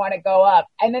I didn't want to go up.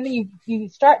 And then you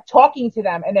start talking to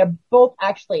them, and they're both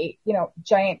actually, you know,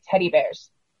 giant teddy bears.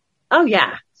 Oh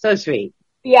yeah, so sweet.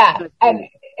 Yeah, so sweet. And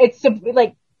it's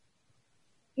like,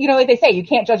 you know, like they say, you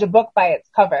can't judge a book by its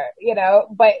cover, you know.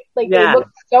 But like they look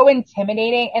so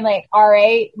intimidating, and like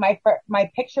R.A. My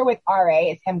picture with R.A.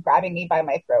 is him grabbing me by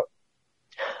my throat.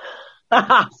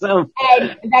 Awesome.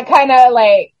 And that kind of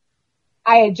like,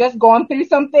 I had just gone through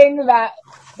something that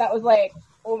was like,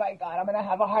 oh my God, I'm going to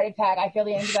have a heart attack. I feel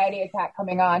the anxiety attack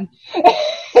coming on. And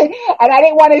I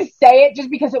didn't want to say it just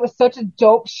because it was such a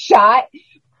dope shot.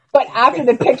 But after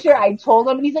the picture, I told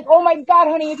him, and he's like, oh my God,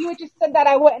 honey, if you had just said that,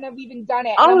 I wouldn't have even done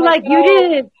it. Oh, like you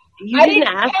didn't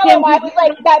ask him? I was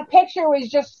like, that picture was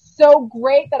just so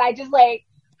great that I just like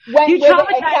went with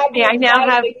it. Me. I now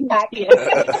have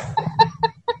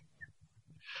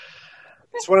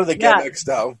It's one of the gimmicks,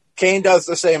 though. Kane does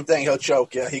the same thing. He'll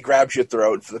choke you. He grabs your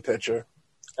throat for the picture.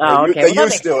 Oh, okay. They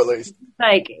used to, at least.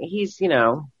 Like, he's, you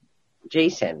know,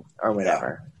 Jason or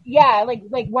whatever. Yeah,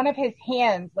 like one of his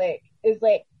hands, like, is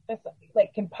like,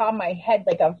 can palm my head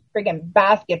like a friggin'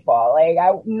 basketball. Like,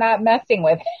 I'm not messing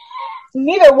with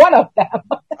neither one of them.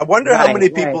 I wonder how many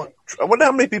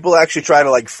people actually try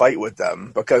to like fight with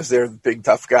them because they're the big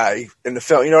tough guy in the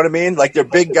film. You know what I mean? Like they're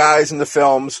big guys in the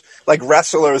films. Like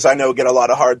wrestlers, I know get a lot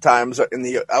of hard times in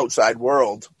the outside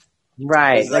world.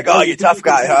 Right. It's like, oh, you tough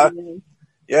guy, huh?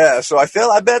 Yeah. So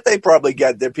I bet they probably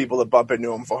get their people that bump into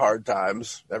them for hard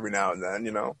times every now and then.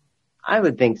 You know. I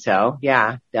would think so.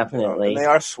 Yeah, definitely. And they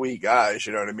are sweet guys.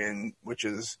 You know what I mean?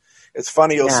 It's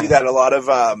funny. You'll see that a lot of.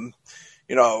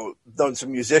 You know,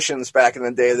 some musicians back in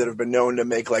the day that have been known to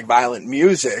make like violent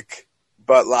music,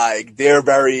 but like they're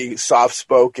very soft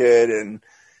spoken and,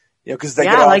 you know, cause they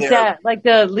get all like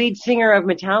the lead singer of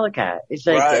Metallica is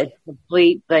like a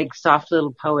complete, like soft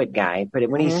little poet guy. But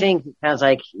when he sings, it sounds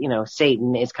like, you know,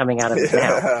 Satan is coming out of his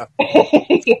mouth.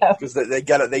 Cause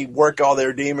they work all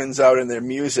their demons out in their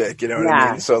music, you know what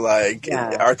I mean? So like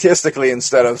artistically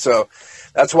so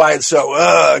that's why it's so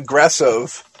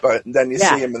aggressive. But then you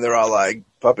see them and they're all like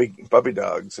puppy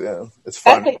dogs. Yeah, it's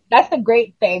fun. That's the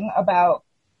great thing about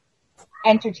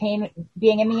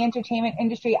being in the entertainment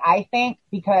industry, I think,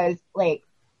 because like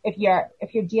if you're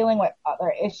dealing with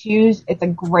other issues, it's a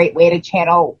great way to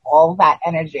channel all that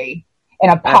energy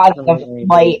in a positive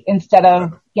light instead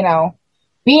of, you know,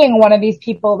 being one of these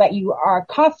people that you are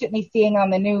constantly seeing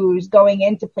on the news, going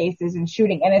into places and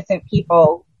shooting innocent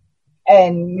people.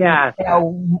 And, you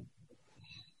know,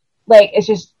 like, it's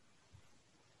just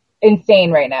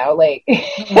insane right now. Like,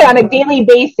 on a daily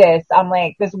basis, I'm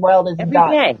like, this world is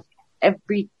done.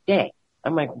 Every day.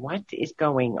 I'm like, what is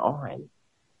going on?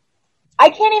 I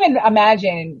can't even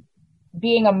imagine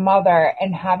being a mother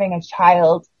and having a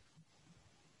child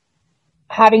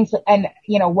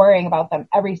worrying about them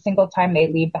every single time they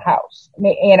leave the house,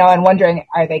 and wondering,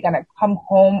 are they going to come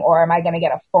home or am I going to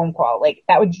get a phone call? Like,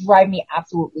 that would drive me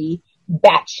absolutely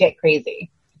batshit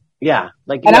crazy. Yeah.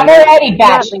 And I'm already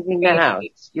batshit leaving the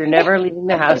house. You're never leaving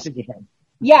the house again.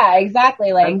 Yeah,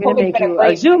 exactly. Like, I'm going to make you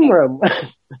a Zoom room.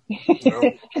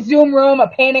 A Zoom room, a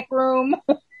panic room.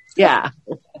 Yeah.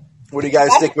 What do you guys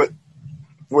think?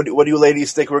 What do you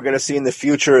ladies think we're going to see in the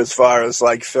future as far as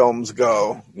like films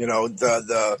go? You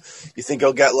think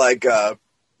you'll get like,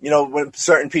 when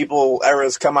certain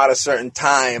eras come out of certain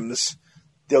times,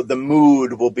 the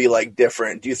mood will be like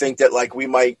different. Do you think that like we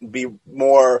might be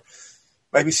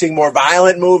seeing more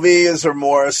violent movies or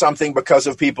more something because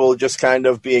of people just kind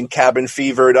of being cabin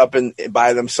fevered up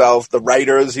by themselves, the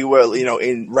writers,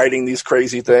 in writing these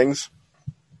crazy things?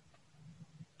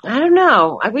 I don't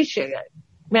know. I wish,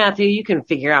 Matthew, you can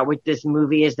figure out what this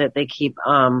movie is that they keep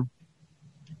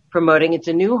promoting. It's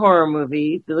a new horror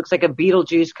movie. It looks like a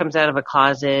Beetlejuice comes out of a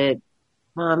closet.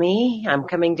 Mommy, I'm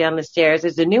coming down the stairs.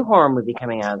 There's a new horror movie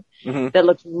coming out that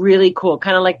looks really cool,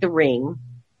 kind of like The Ring.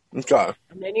 Okay.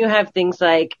 And then you have things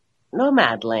like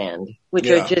Nomadland, which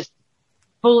are just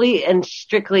fully and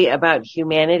strictly about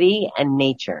humanity and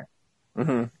nature.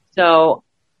 Mm-hmm. So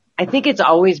I think it's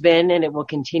always been, and it will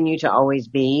continue to always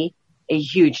be, a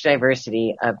huge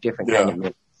diversity of different kind of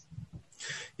movies.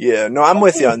 Yeah, no, I'm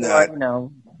with you on that.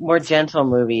 More gentle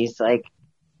movies, like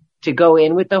to go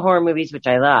in with the horror movies, which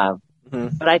I love.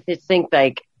 Mm-hmm. But I just think,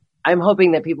 like, I'm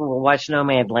hoping that people will watch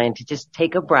Nomadland to just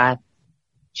take a breath.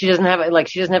 She doesn't have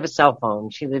a cell phone.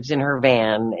 She lives in her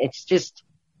van. It just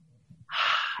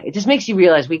makes you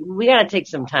realize we got to take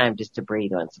some time just to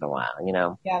breathe once in a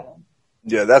while, Yeah.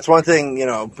 Yeah, that's one thing,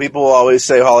 people always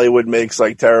say Hollywood makes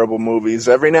like terrible movies.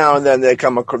 Every now and then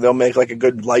they'll make like a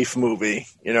good life movie.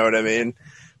 You know what I mean?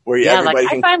 Where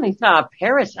I finally saw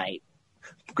Parasite.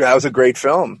 That was a great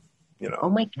film,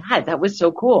 Oh my God, that was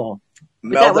so cool.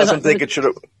 Mel doesn't think it should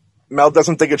have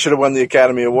won the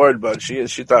Academy Award, but she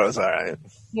thought it was all right.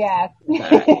 Yeah.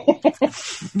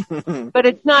 But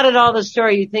it's not at all the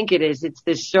story you think it is. It's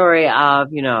the story of,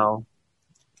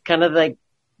 kind of like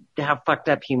how fucked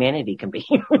up humanity can be.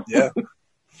 Yeah.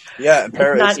 Yeah.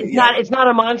 It's not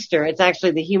a monster. It's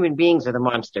actually the human beings are the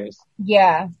monsters.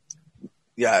 Yeah.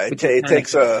 Yeah. It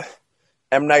takes a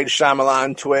M. Night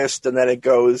Shyamalan twist, and then it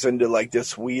goes into like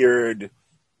this weird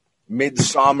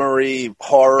midsummery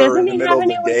horror in the middle of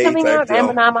the day type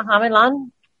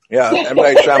deal. Yeah, M.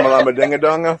 Night Shyamalan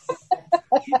Dingadonga.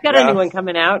 He's got a new one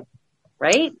coming out,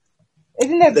 right?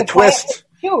 Isn't that the twist?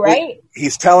 Too, right?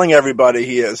 He's telling everybody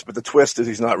he is, but the twist is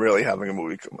he's not really having a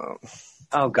movie come out.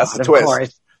 Oh God, that's the twist.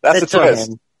 Course. That's the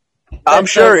twist. I'm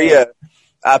sure. Yeah,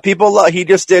 people. He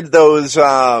just did those.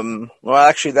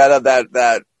 Actually,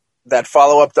 that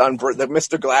follow up to the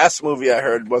Mr. Glass movie I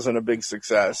heard wasn't a big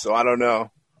success, so I don't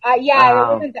know.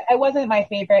 It wasn't my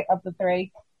favorite of the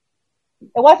three.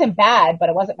 It wasn't bad, but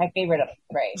it wasn't my favorite of the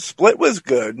three. Split was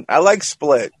good. I like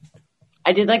Split.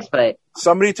 I did like Split.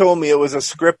 Somebody told me it was a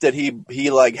script that he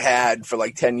like had for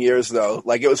like 10 years though.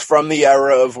 Like it was from the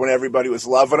era of when everybody was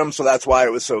loving him, so that's why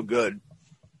it was so good.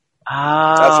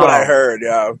 Oh. That's what I heard,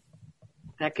 yeah.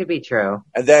 That could be true.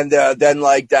 And then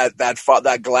like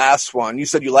that Glass one. You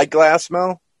said you like Glass,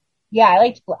 Mel? Yeah, I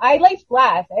liked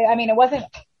Glass. I mean, it wasn't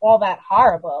all that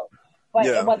horrible, but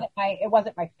it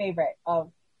wasn't my favorite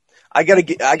of. I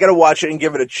gotta watch it and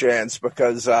give it a chance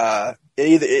because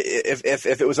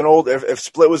if it was if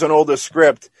Split was an older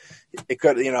script, it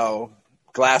could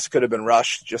Glass could have been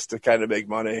rushed just to kind of make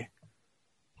money.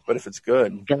 But if it's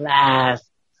good, Glass,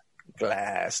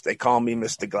 they call me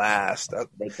Mr. Glass.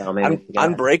 They call me Mr. Glass.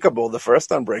 Unbreakable. The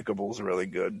first Unbreakable is really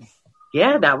good.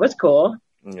 Yeah, that was cool.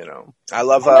 I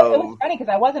love how... It was funny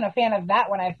because I wasn't a fan of that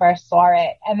when I first saw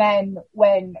it. And then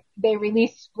when they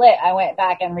released Split, I went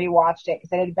back and rewatched it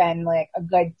because it had been like a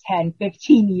good 10,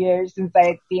 15 years since I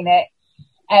had seen it.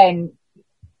 And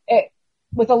it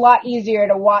was a lot easier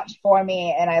to watch for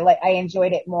me and I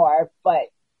enjoyed it more. But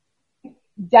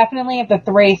definitely of the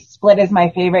three, Split is my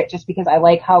favorite just because I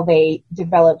like how they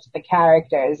developed the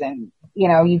characters and,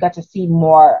 you got to see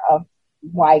more of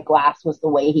why Glass was the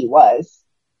way he was.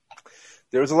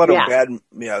 There was a lot of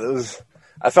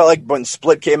I felt like when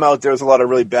Split came out, there was a lot of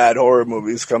really bad horror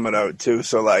movies coming out too.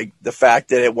 So like the fact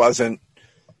that it wasn't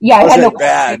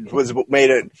bad was what made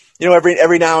it.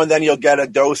 Every now and then you'll get a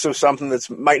dose of something that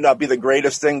might not be the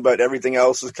greatest thing, but everything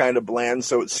else is kind of bland,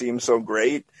 so it seems so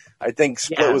great. I think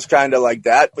Split was kind of like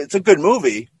that. It's a good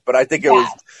movie, but I think it was.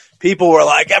 People were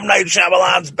like, M. Night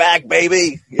Shyamalan's back,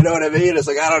 baby. You know what I mean? It's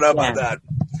like I don't know about that.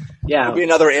 Yeah. There'll be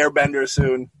another Airbender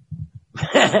soon.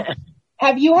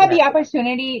 Have you had the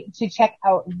opportunity to check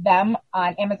out Them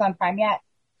on Amazon Prime yet?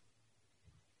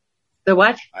 The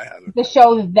what? I haven't. The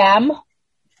show Them.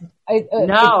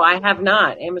 No, I have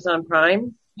not. Amazon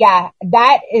Prime? Yeah,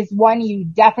 that is one you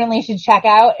definitely should check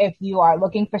out if you are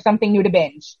looking for something new to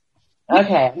binge.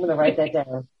 Okay, I'm going to write that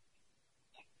down.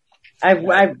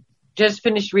 I've just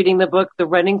finished reading the book, The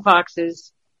Running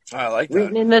Foxes. I like that.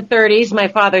 Written in the 30s. My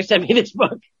father sent me this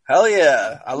book. Hell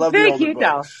yeah. I love the older cute,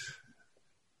 books.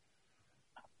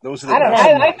 Those are the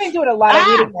I've been doing a lot of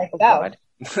reading myself.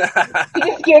 She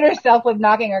just scared herself with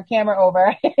knocking her camera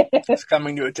over. It's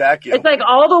coming to attack you. It's like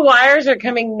all the wires are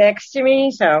coming next to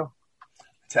me, so.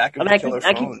 Attack of And the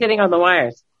I keep sitting on the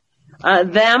wires.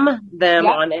 Them yep.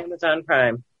 On Amazon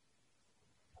Prime.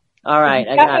 All right,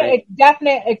 I got it.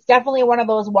 It's definitely one of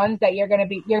those ones that you're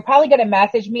probably gonna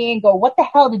message me and go, "What the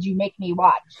hell did you make me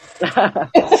watch?"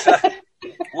 Well,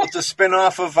 it's a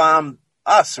spin-off of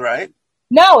Us, right?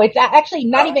 No, it's actually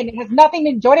not even. It has nothing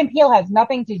to. Jordan Peele has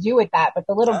nothing to do with that. But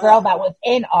the little girl that was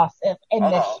in Us is in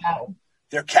this show.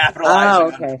 They're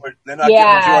capitalizing. Okay. They're not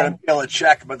giving Jordan Peele a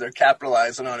check, but they're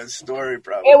capitalizing on his story.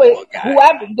 Probably. It was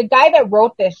the guy that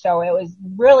wrote this show. It was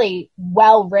really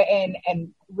well written and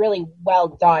really well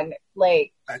done.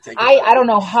 Like I don't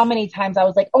know how many times I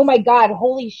was like, oh my God,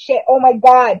 holy shit, oh my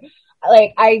God.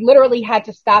 Like I literally had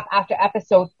to stop after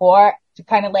episode 4 to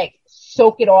kind of like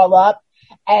soak it all up.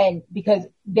 And because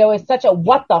there was such a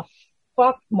what the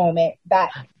fuck moment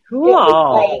that cool. It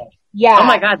was like, yeah. Oh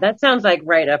my God, that sounds like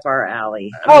right up our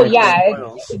alley. Oh yeah.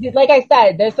 Like I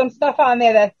said, there's some stuff on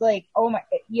there that's like, oh my,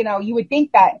 you would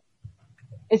think that,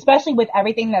 especially with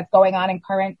everything that's going on in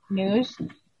current news.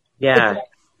 Yeah.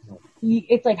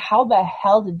 It's like, how the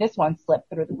hell did this one slip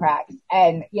through the cracks?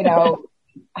 And,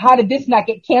 how did this not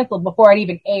get canceled before it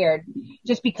even aired?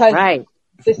 Just because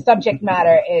the subject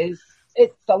matter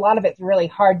a lot of it's really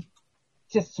hard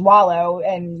to swallow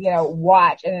and,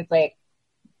 watch. And it's like,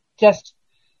 just,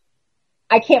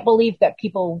 I can't believe that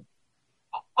people,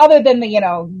 other than the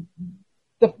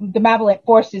malevolent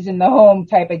forces in the home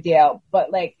type of deal,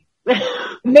 but like,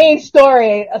 main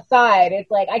story aside, it's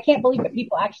like I can't believe that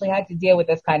people actually had to deal with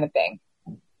this kind of thing.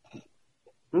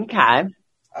 Okay.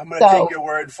 I'm gonna take your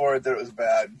word for it that it was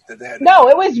bad. That they had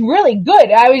it was really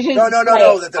good. I was just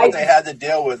no. That they had to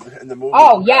deal with in the movie.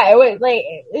 Oh yeah, it was like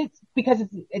it's because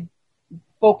it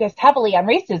focused heavily on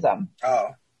racism. Oh.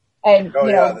 And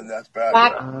then that's bad.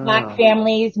 Black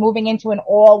families moving into an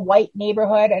all white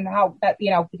neighborhood and how that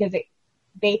because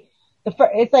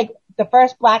it's like the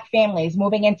first black families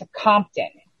moving into Compton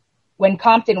when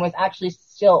Compton was actually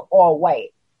still all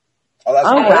white. Oh, that's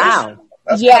cool. Wow.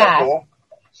 That's cool.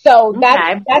 So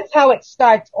that's how it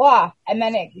starts off. And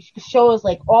then it shows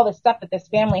like all the stuff that this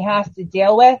family has to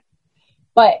deal with.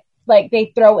 But like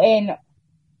they throw in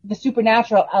the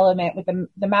supernatural element with the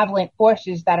malevolent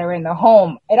forces that are in the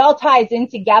home. It all ties in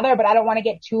together, but I don't want to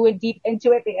get too deep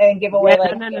into it and give away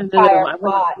the entire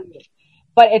plot.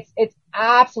 But it's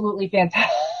absolutely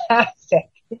fantastic.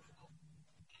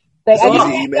 Like,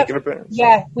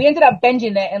 we ended up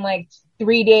binging it in like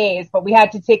 3 days, but we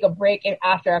had to take a break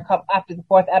after the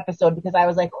 4th episode because I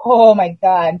was like, oh my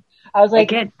God. I was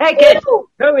like, hot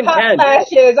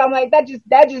flashes. I'm like, that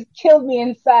just killed me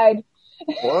inside.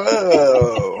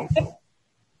 Whoa.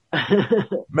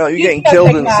 Mel, you getting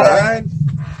killed inside?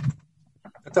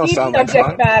 That don't sound like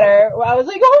fun. Matter. I was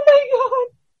like, oh my God.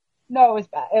 No, it was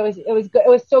bad. It was good.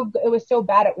 It was so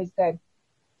bad. It was good.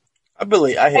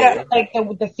 I hear you. Like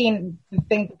the scene,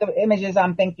 the images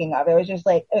I'm thinking of. It was just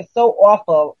like, it's so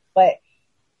awful, but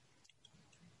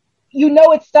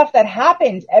it's stuff that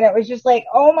happened. And it was just like,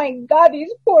 oh my God,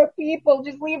 these poor people,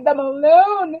 just leave them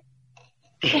alone.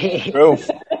 True.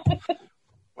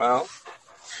 Well,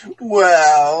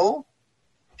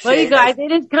 you guys,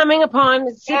 it is coming upon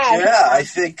 6. Yeah, I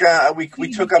think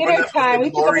we took up enough of the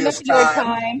glorious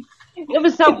time. It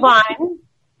was so fun.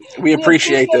 We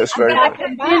appreciate this very much.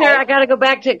 Dinner, I gotta go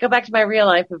back to my real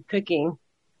life of cooking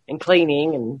and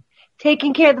cleaning and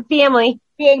taking care of the family.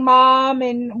 Being mom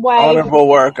and wife. Honorable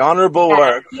work.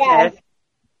 Yes.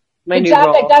 My the new job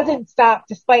role. that doesn't stop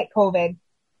despite COVID.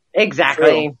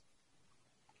 Exactly. True.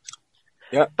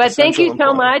 Yep, but thank you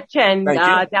so much, and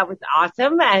that was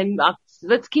awesome, and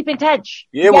let's keep in touch.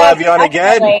 Yeah, we'll have you on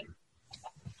again.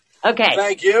 Okay.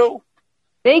 Thank you.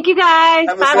 Thank you, guys.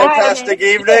 Have a fantastic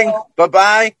evening.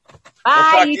 Bye-bye. Bye.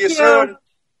 We'll talk to you soon.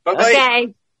 Bye-bye.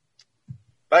 Okay.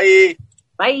 Bye.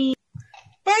 Bye.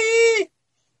 Bye.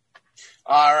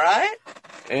 All right.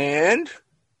 And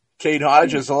Kate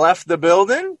Hodge has left the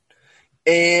building.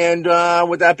 And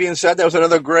with that being said, that was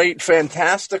another great,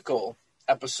 fantastical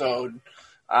episode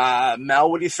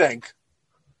Mel, what do you think?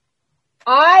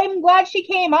 I'm glad she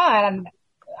came on.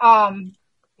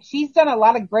 She's done a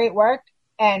lot of great work,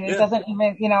 and it doesn't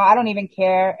even, I don't even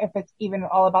care if it's even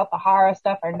all about the horror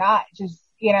stuff or not. Just,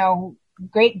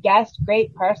 great guest,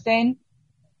 great person.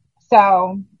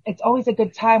 So it's always a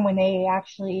good time when they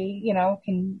actually,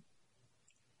 can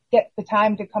get the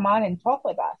time to come on and talk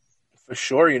with us. For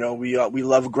sure, we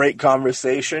love great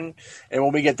conversation, and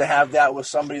when we get to have that with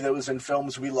somebody that was in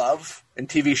films we love and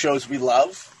TV shows we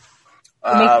love,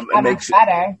 it makes it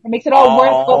better. It makes it all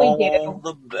worth what we did. All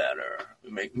the better.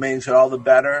 It makes it all the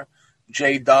better.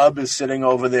 J-Dub is sitting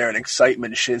over there in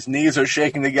excitement. His knees are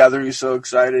shaking together. He's so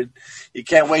excited. He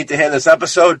can't wait to hear this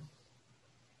episode.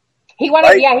 He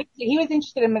wanted, right? He was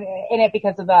interested in it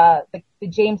because of the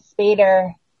James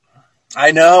Spader.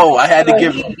 I know. I had to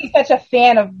give. He's such a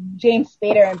fan of James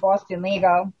Spader and Boston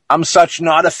Legal. I'm such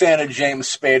not a fan of James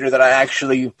Spader that I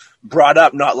actually brought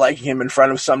up not liking him in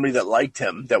front of somebody that liked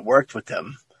him, that worked with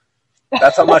him.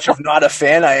 That's how much of not a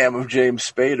fan I am of James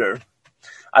Spader.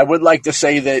 I would like to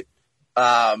say that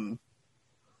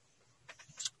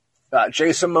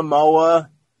Jason Momoa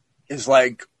is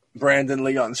like Brandon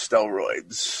Lee on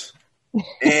steroids.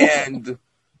 And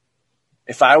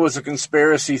if I was a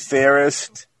conspiracy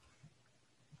theorist,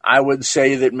 I would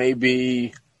say that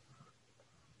maybe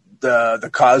the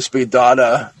Cosby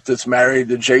daughter that's married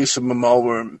to Jason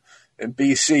Momoa and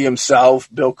BC himself,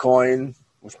 Bill Coyne,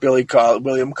 with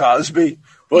William Cosby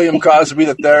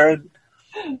the third,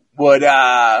 would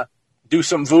do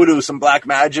some voodoo, some black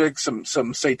magic, some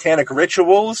satanic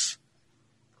rituals,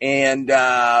 and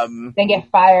then get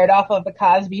fired off of the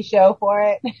Cosby Show for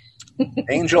it.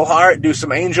 Angel Heart, do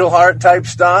some Angel Heart type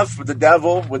stuff with the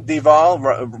devil, with Duvall,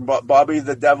 Bobby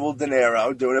the Devil De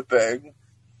Niro, doing it big.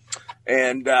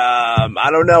 And I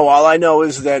don't know. All I know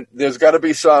is that there's got to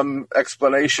be some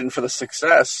explanation for the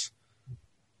success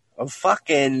of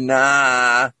fucking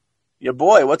your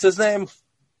boy. What's his name?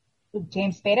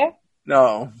 James Spader?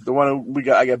 No, the one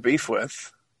I got beef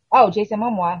with. Oh, Jason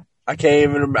Momoa. I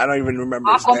don't even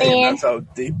remember his name. That's how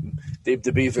deep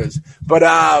the beef is. But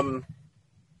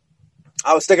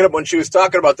I was thinking of when she was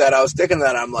talking about that, I was thinking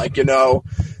that I'm like,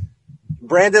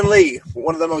 Brandon Lee,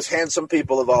 one of the most handsome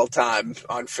people of all time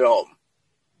on film.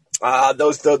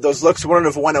 Those looks wouldn't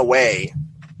have went away.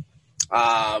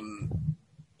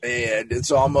 And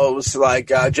it's almost like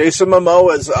Jason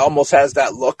Momoa almost has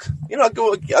that look.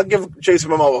 I'll give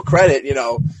Jason Momoa credit.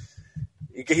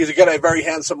 He's got a very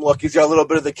handsome look. He's got a little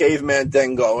bit of the caveman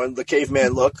thing going, the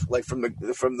caveman look, like from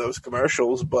those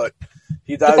commercials. But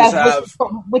he does have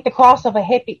with the cross of the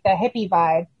hippie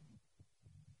vibe.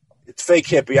 It's fake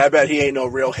hippie. I bet he ain't no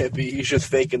real hippie. He's just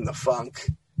faking the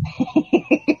funk.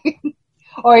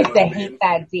 Or is the hate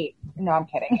that deep? No, I'm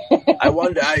kidding. I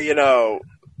wonder.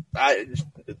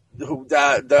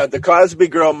 The Cosby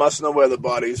girl must know where the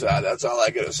bodies are. That's all I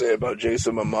gotta say about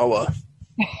Jason Momoa.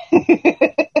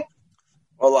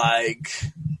 Well, I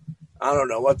don't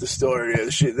know what the story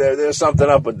is. There's something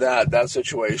up with that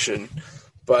situation.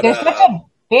 But there's such a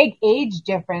big age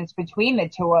difference between the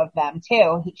two of them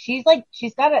too. She's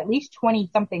got at least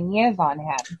 20-something years on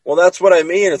him. Well, that's what I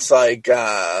mean. It's like,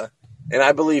 and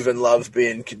I believe in love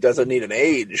doesn't need an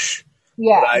age.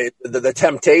 Yeah. The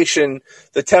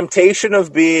temptation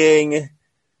of being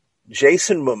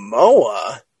Jason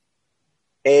Momoa,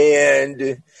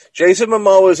 and Jason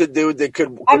Momoa is a dude that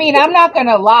could. I'm not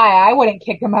gonna lie. I wouldn't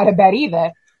kick him out of bed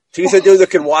either. He's a dude that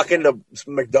could walk into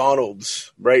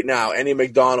McDonald's right now, any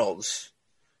McDonald's.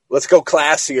 Let's go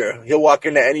classier. He'll walk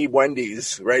into any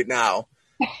Wendy's right now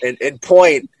and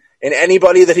point, and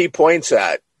anybody that he points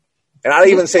at. And I'd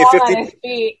even say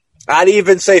 50%. I'd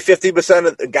even say 50%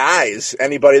 of the guys,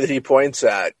 anybody that he points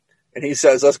at, and he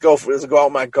says, let's go out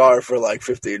in my car for like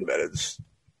 15 minutes.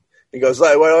 He goes,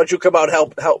 why don't you come out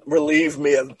and help relieve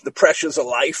me of the pressures of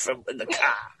life in the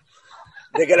car?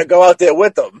 They're going to go out there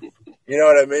with them. You know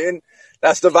what I mean?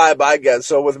 That's the vibe I get.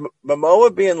 So with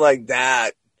Momoa being like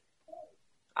that,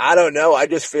 I don't know. I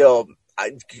just feel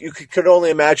you could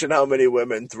only imagine how many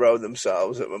women throw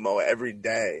themselves at Momoa every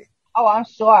day. Oh, I'm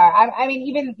sure. I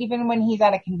mean, even when he's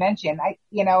at a convention,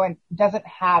 and doesn't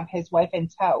have his wife in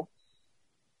tow.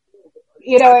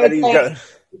 I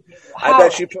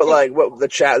bet she put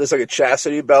there's like a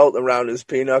chastity belt around his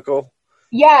pinochle.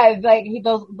 Yeah, like he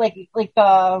does, like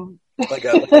the. Like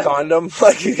a condom,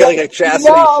 like he's got like a chastity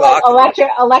sock. Like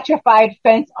electrified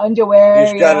fence underwear.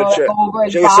 He's got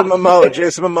Jason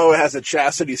Momoa has a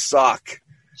chastity sock.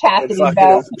 Chastity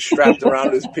belt strapped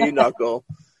around his pinochle.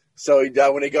 So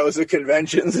when he goes to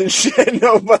conventions and shit, he's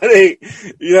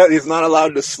not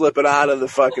allowed to slip it out of the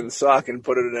fucking sock and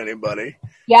put it in anybody.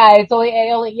 Yeah, it's only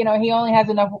he only has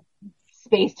enough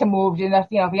space to move, if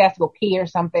he has to go pee or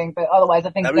something. But otherwise,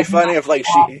 I think that'd be funny if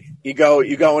you go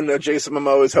into Jason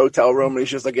Momoa's hotel room and he's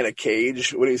just like in a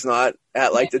cage when he's not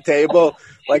at like the table,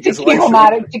 like to keep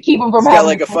him from having got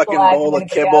like a fucking bowl of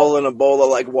kibble and a bowl of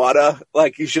like water,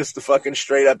 like he's just a fucking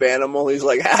straight up animal. He's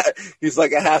like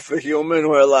a half a human,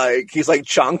 where like he's like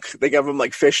Chunk. They give him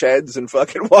like fish heads and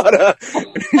fucking water.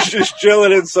 He's just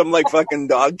chilling in some like fucking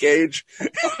dog cage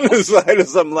inside of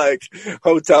some like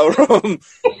hotel room.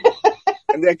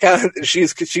 And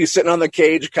she's sitting on the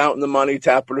cage counting the money,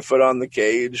 tapping her foot on the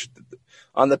cage,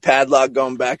 on the padlock,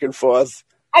 going back and forth.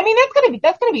 I mean,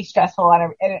 that's gonna be stressful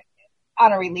on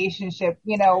a relationship,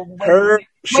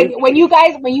 when you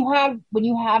have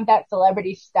that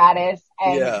celebrity status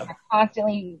and you're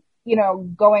constantly,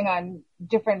 going on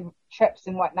different trips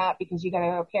and whatnot because you got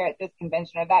to appear at this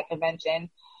convention or that convention.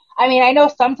 I mean, I know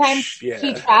sometimes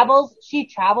she travels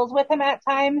with him at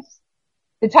times.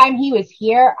 The time he was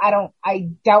here, I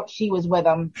doubt she was with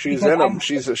him. She's in him.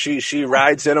 She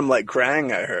rides in him like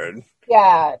Krang, I heard.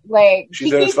 Yeah, like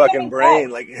she's in his fucking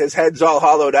brain. Like his head's all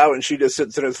hollowed out, and she just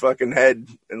sits in his fucking head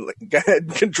and like,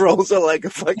 controls it like a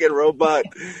fucking robot.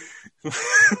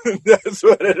 That's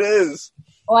what it is.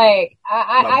 Like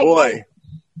my boy.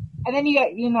 And then you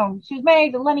got, she was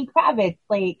married to Lenny Kravitz.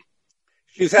 Like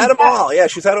she's had them all. Yeah,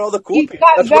 she's had all the cool people.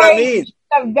 That's what I mean. She's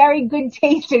got very good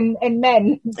taste in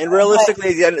men. And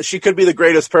realistically, she could be the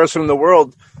greatest person in the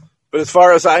world. But as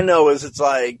far as I know, it's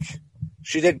like.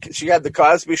 She had the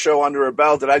Cosby Show under her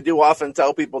belt, and I do often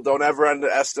tell people don't ever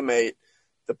underestimate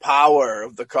the power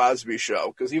of the Cosby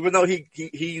Show, because even though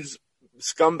he's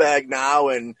scumbag now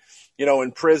and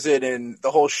in prison and the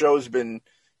whole show's been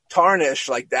tarnished,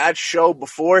 like that show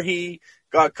before he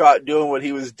got caught doing what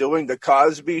he was doing, the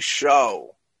Cosby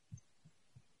Show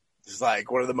is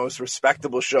like one of the most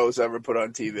respectable shows ever put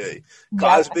on TV.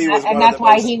 Cosby was one of the most, and that's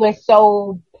why he was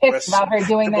so pissed about her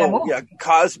doing that movie. Yeah,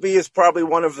 Cosby is probably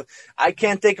one of. I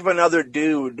can't think of another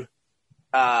dude.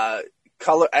 Take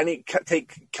color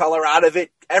out of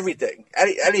it. Everything,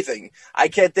 anything. I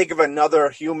can't think of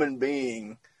another human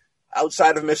being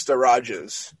outside of Mr.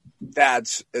 Rogers that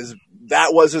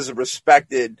was as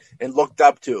respected and looked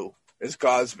up to as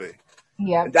Cosby.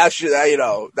 Yeah, and that's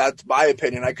that's my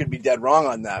opinion. I could be dead wrong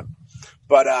on that,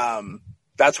 but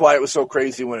that's why it was so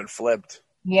crazy when it flipped.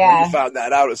 Yeah, when you found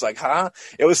that out, it's like, huh?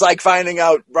 It was like finding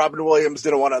out Robin Williams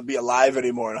didn't want to be alive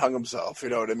anymore and hung himself. You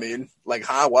know what I mean? Like,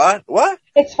 huh? What?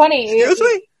 It's funny. Excuse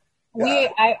me.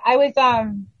 I was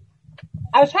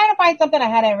trying to find something I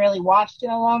hadn't really watched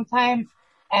in a long time,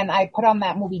 and I put on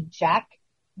that movie Jack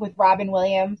with Robin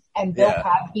Williams and Bill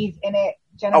Cosby's in it.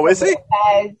 Jennifer is he?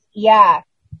 Lopez. Yeah.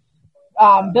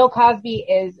 Bill Cosby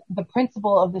is the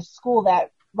principal of the school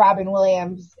that Robin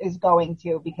Williams is going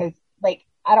to, because like,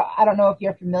 I don't know if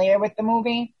you're familiar with the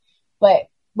movie, but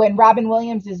when Robin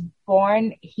Williams is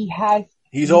born,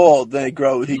 he's old. Then he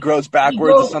grows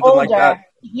backwards or something older. Like that.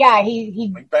 Yeah,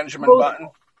 he like Benjamin Button.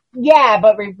 Yeah,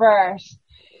 but reversed.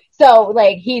 So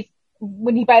like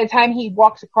by the time he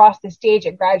walks across the stage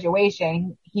at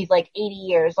graduation, he's like 80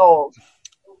 years old.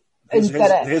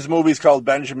 His movie's called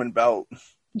Benjamin Belt.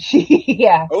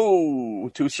 Yeah. Oh,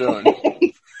 too soon.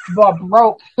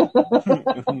 Broke.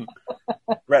 It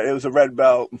was a red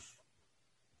belt.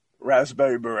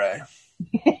 Raspberry beret.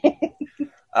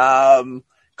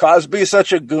 Cosby's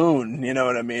such a goon, you know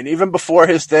what I mean? Even before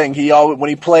his thing, when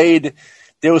he played,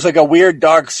 there was like a weird,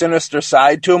 dark, sinister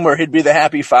side to him where he'd be the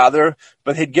happy father,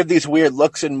 but he'd give these weird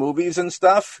looks in movies and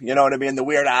stuff, you know what I mean? The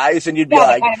weird eyes, and you'd be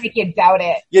like, kind of make you doubt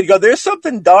it. You'd go, there's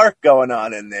something dark going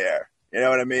on in there. You know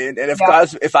what I mean? And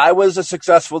if I was a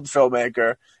successful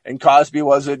filmmaker and Cosby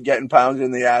wasn't getting pounded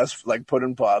in the ass like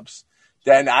pudding pops,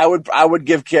 then I would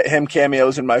give him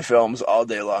cameos in my films all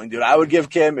day long, dude. I would give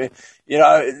this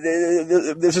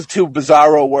is two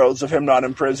bizarro worlds of him not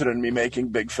in prison and me making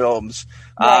big films.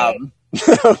 Right.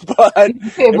 But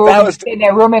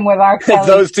they're rooming with R. Kelly. If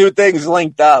those two things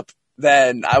linked up,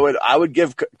 then I would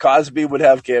give Cosby would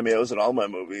have cameos in all my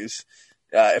movies.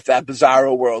 If that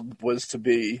bizarro world was to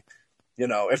be.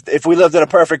 If we lived in a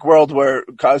perfect world where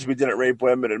Cosby didn't rape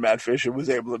women and Matt Fisher was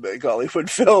able to make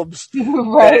Hollywood films,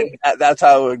 right? That's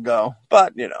how it would go.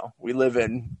 But we live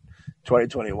in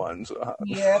 2021, so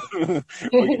yeah. What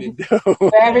can you do?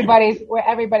 Where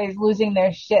everybody's losing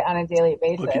their shit on a daily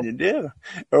basis. What can you do?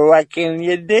 What can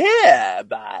you do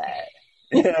about it?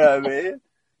 You know what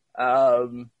I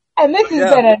mean? And this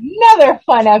has been another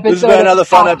fun episode. This has been another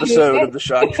fun episode of the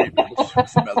Shock Treatment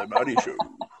Smelly Money Show.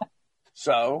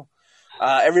 So.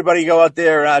 Everybody go out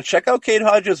there, check out Kate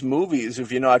Hodges' movies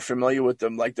if you're not familiar with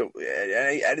them. Like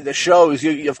the shows,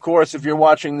 of course, if you're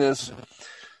watching this,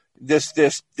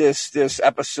 this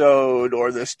episode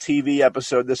or this TV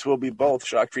episode, this will be both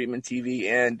Shock Treatment TV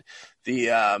and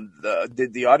the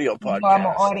audio podcast.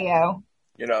 Normal audio.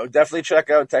 You know, definitely check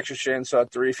out Texas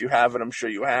Chainsaw 3 if you haven't. I'm sure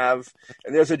you have.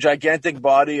 And there's a gigantic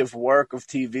body of work of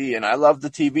TV. And I love the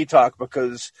TV talk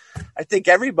because I think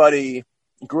everybody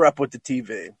grew up with the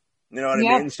TV. You know what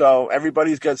I mean? So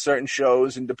everybody's got certain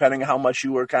shows, and depending on how much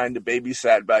you were kind of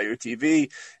babysat by your TV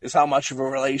is how much of a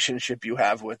relationship you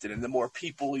have with it. And the more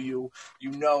people you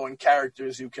know and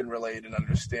characters you can relate and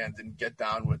understand and get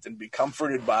down with and be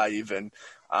comforted by even.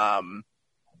 And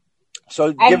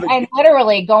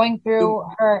literally going through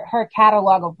her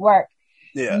catalog of work,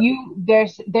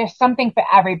 there's something for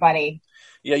everybody.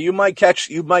 Yeah, you might catch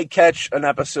an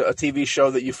episode, a TV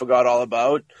show that you forgot all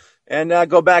about, and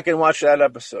go back and watch that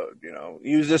episode. You know,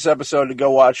 use this episode to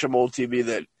go watch some old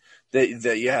TV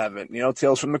that you haven't. You know,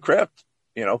 Tales from the Crypt.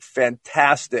 You know,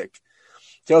 fantastic.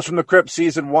 Tales from the Crypt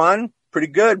season 1, pretty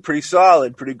good, pretty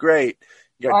solid, pretty great.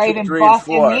 You got or 2, even 3,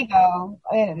 Boston and 4. Legal.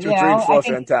 2, 3, and 4,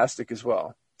 fantastic as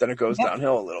well. Then it goes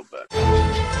downhill a little bit.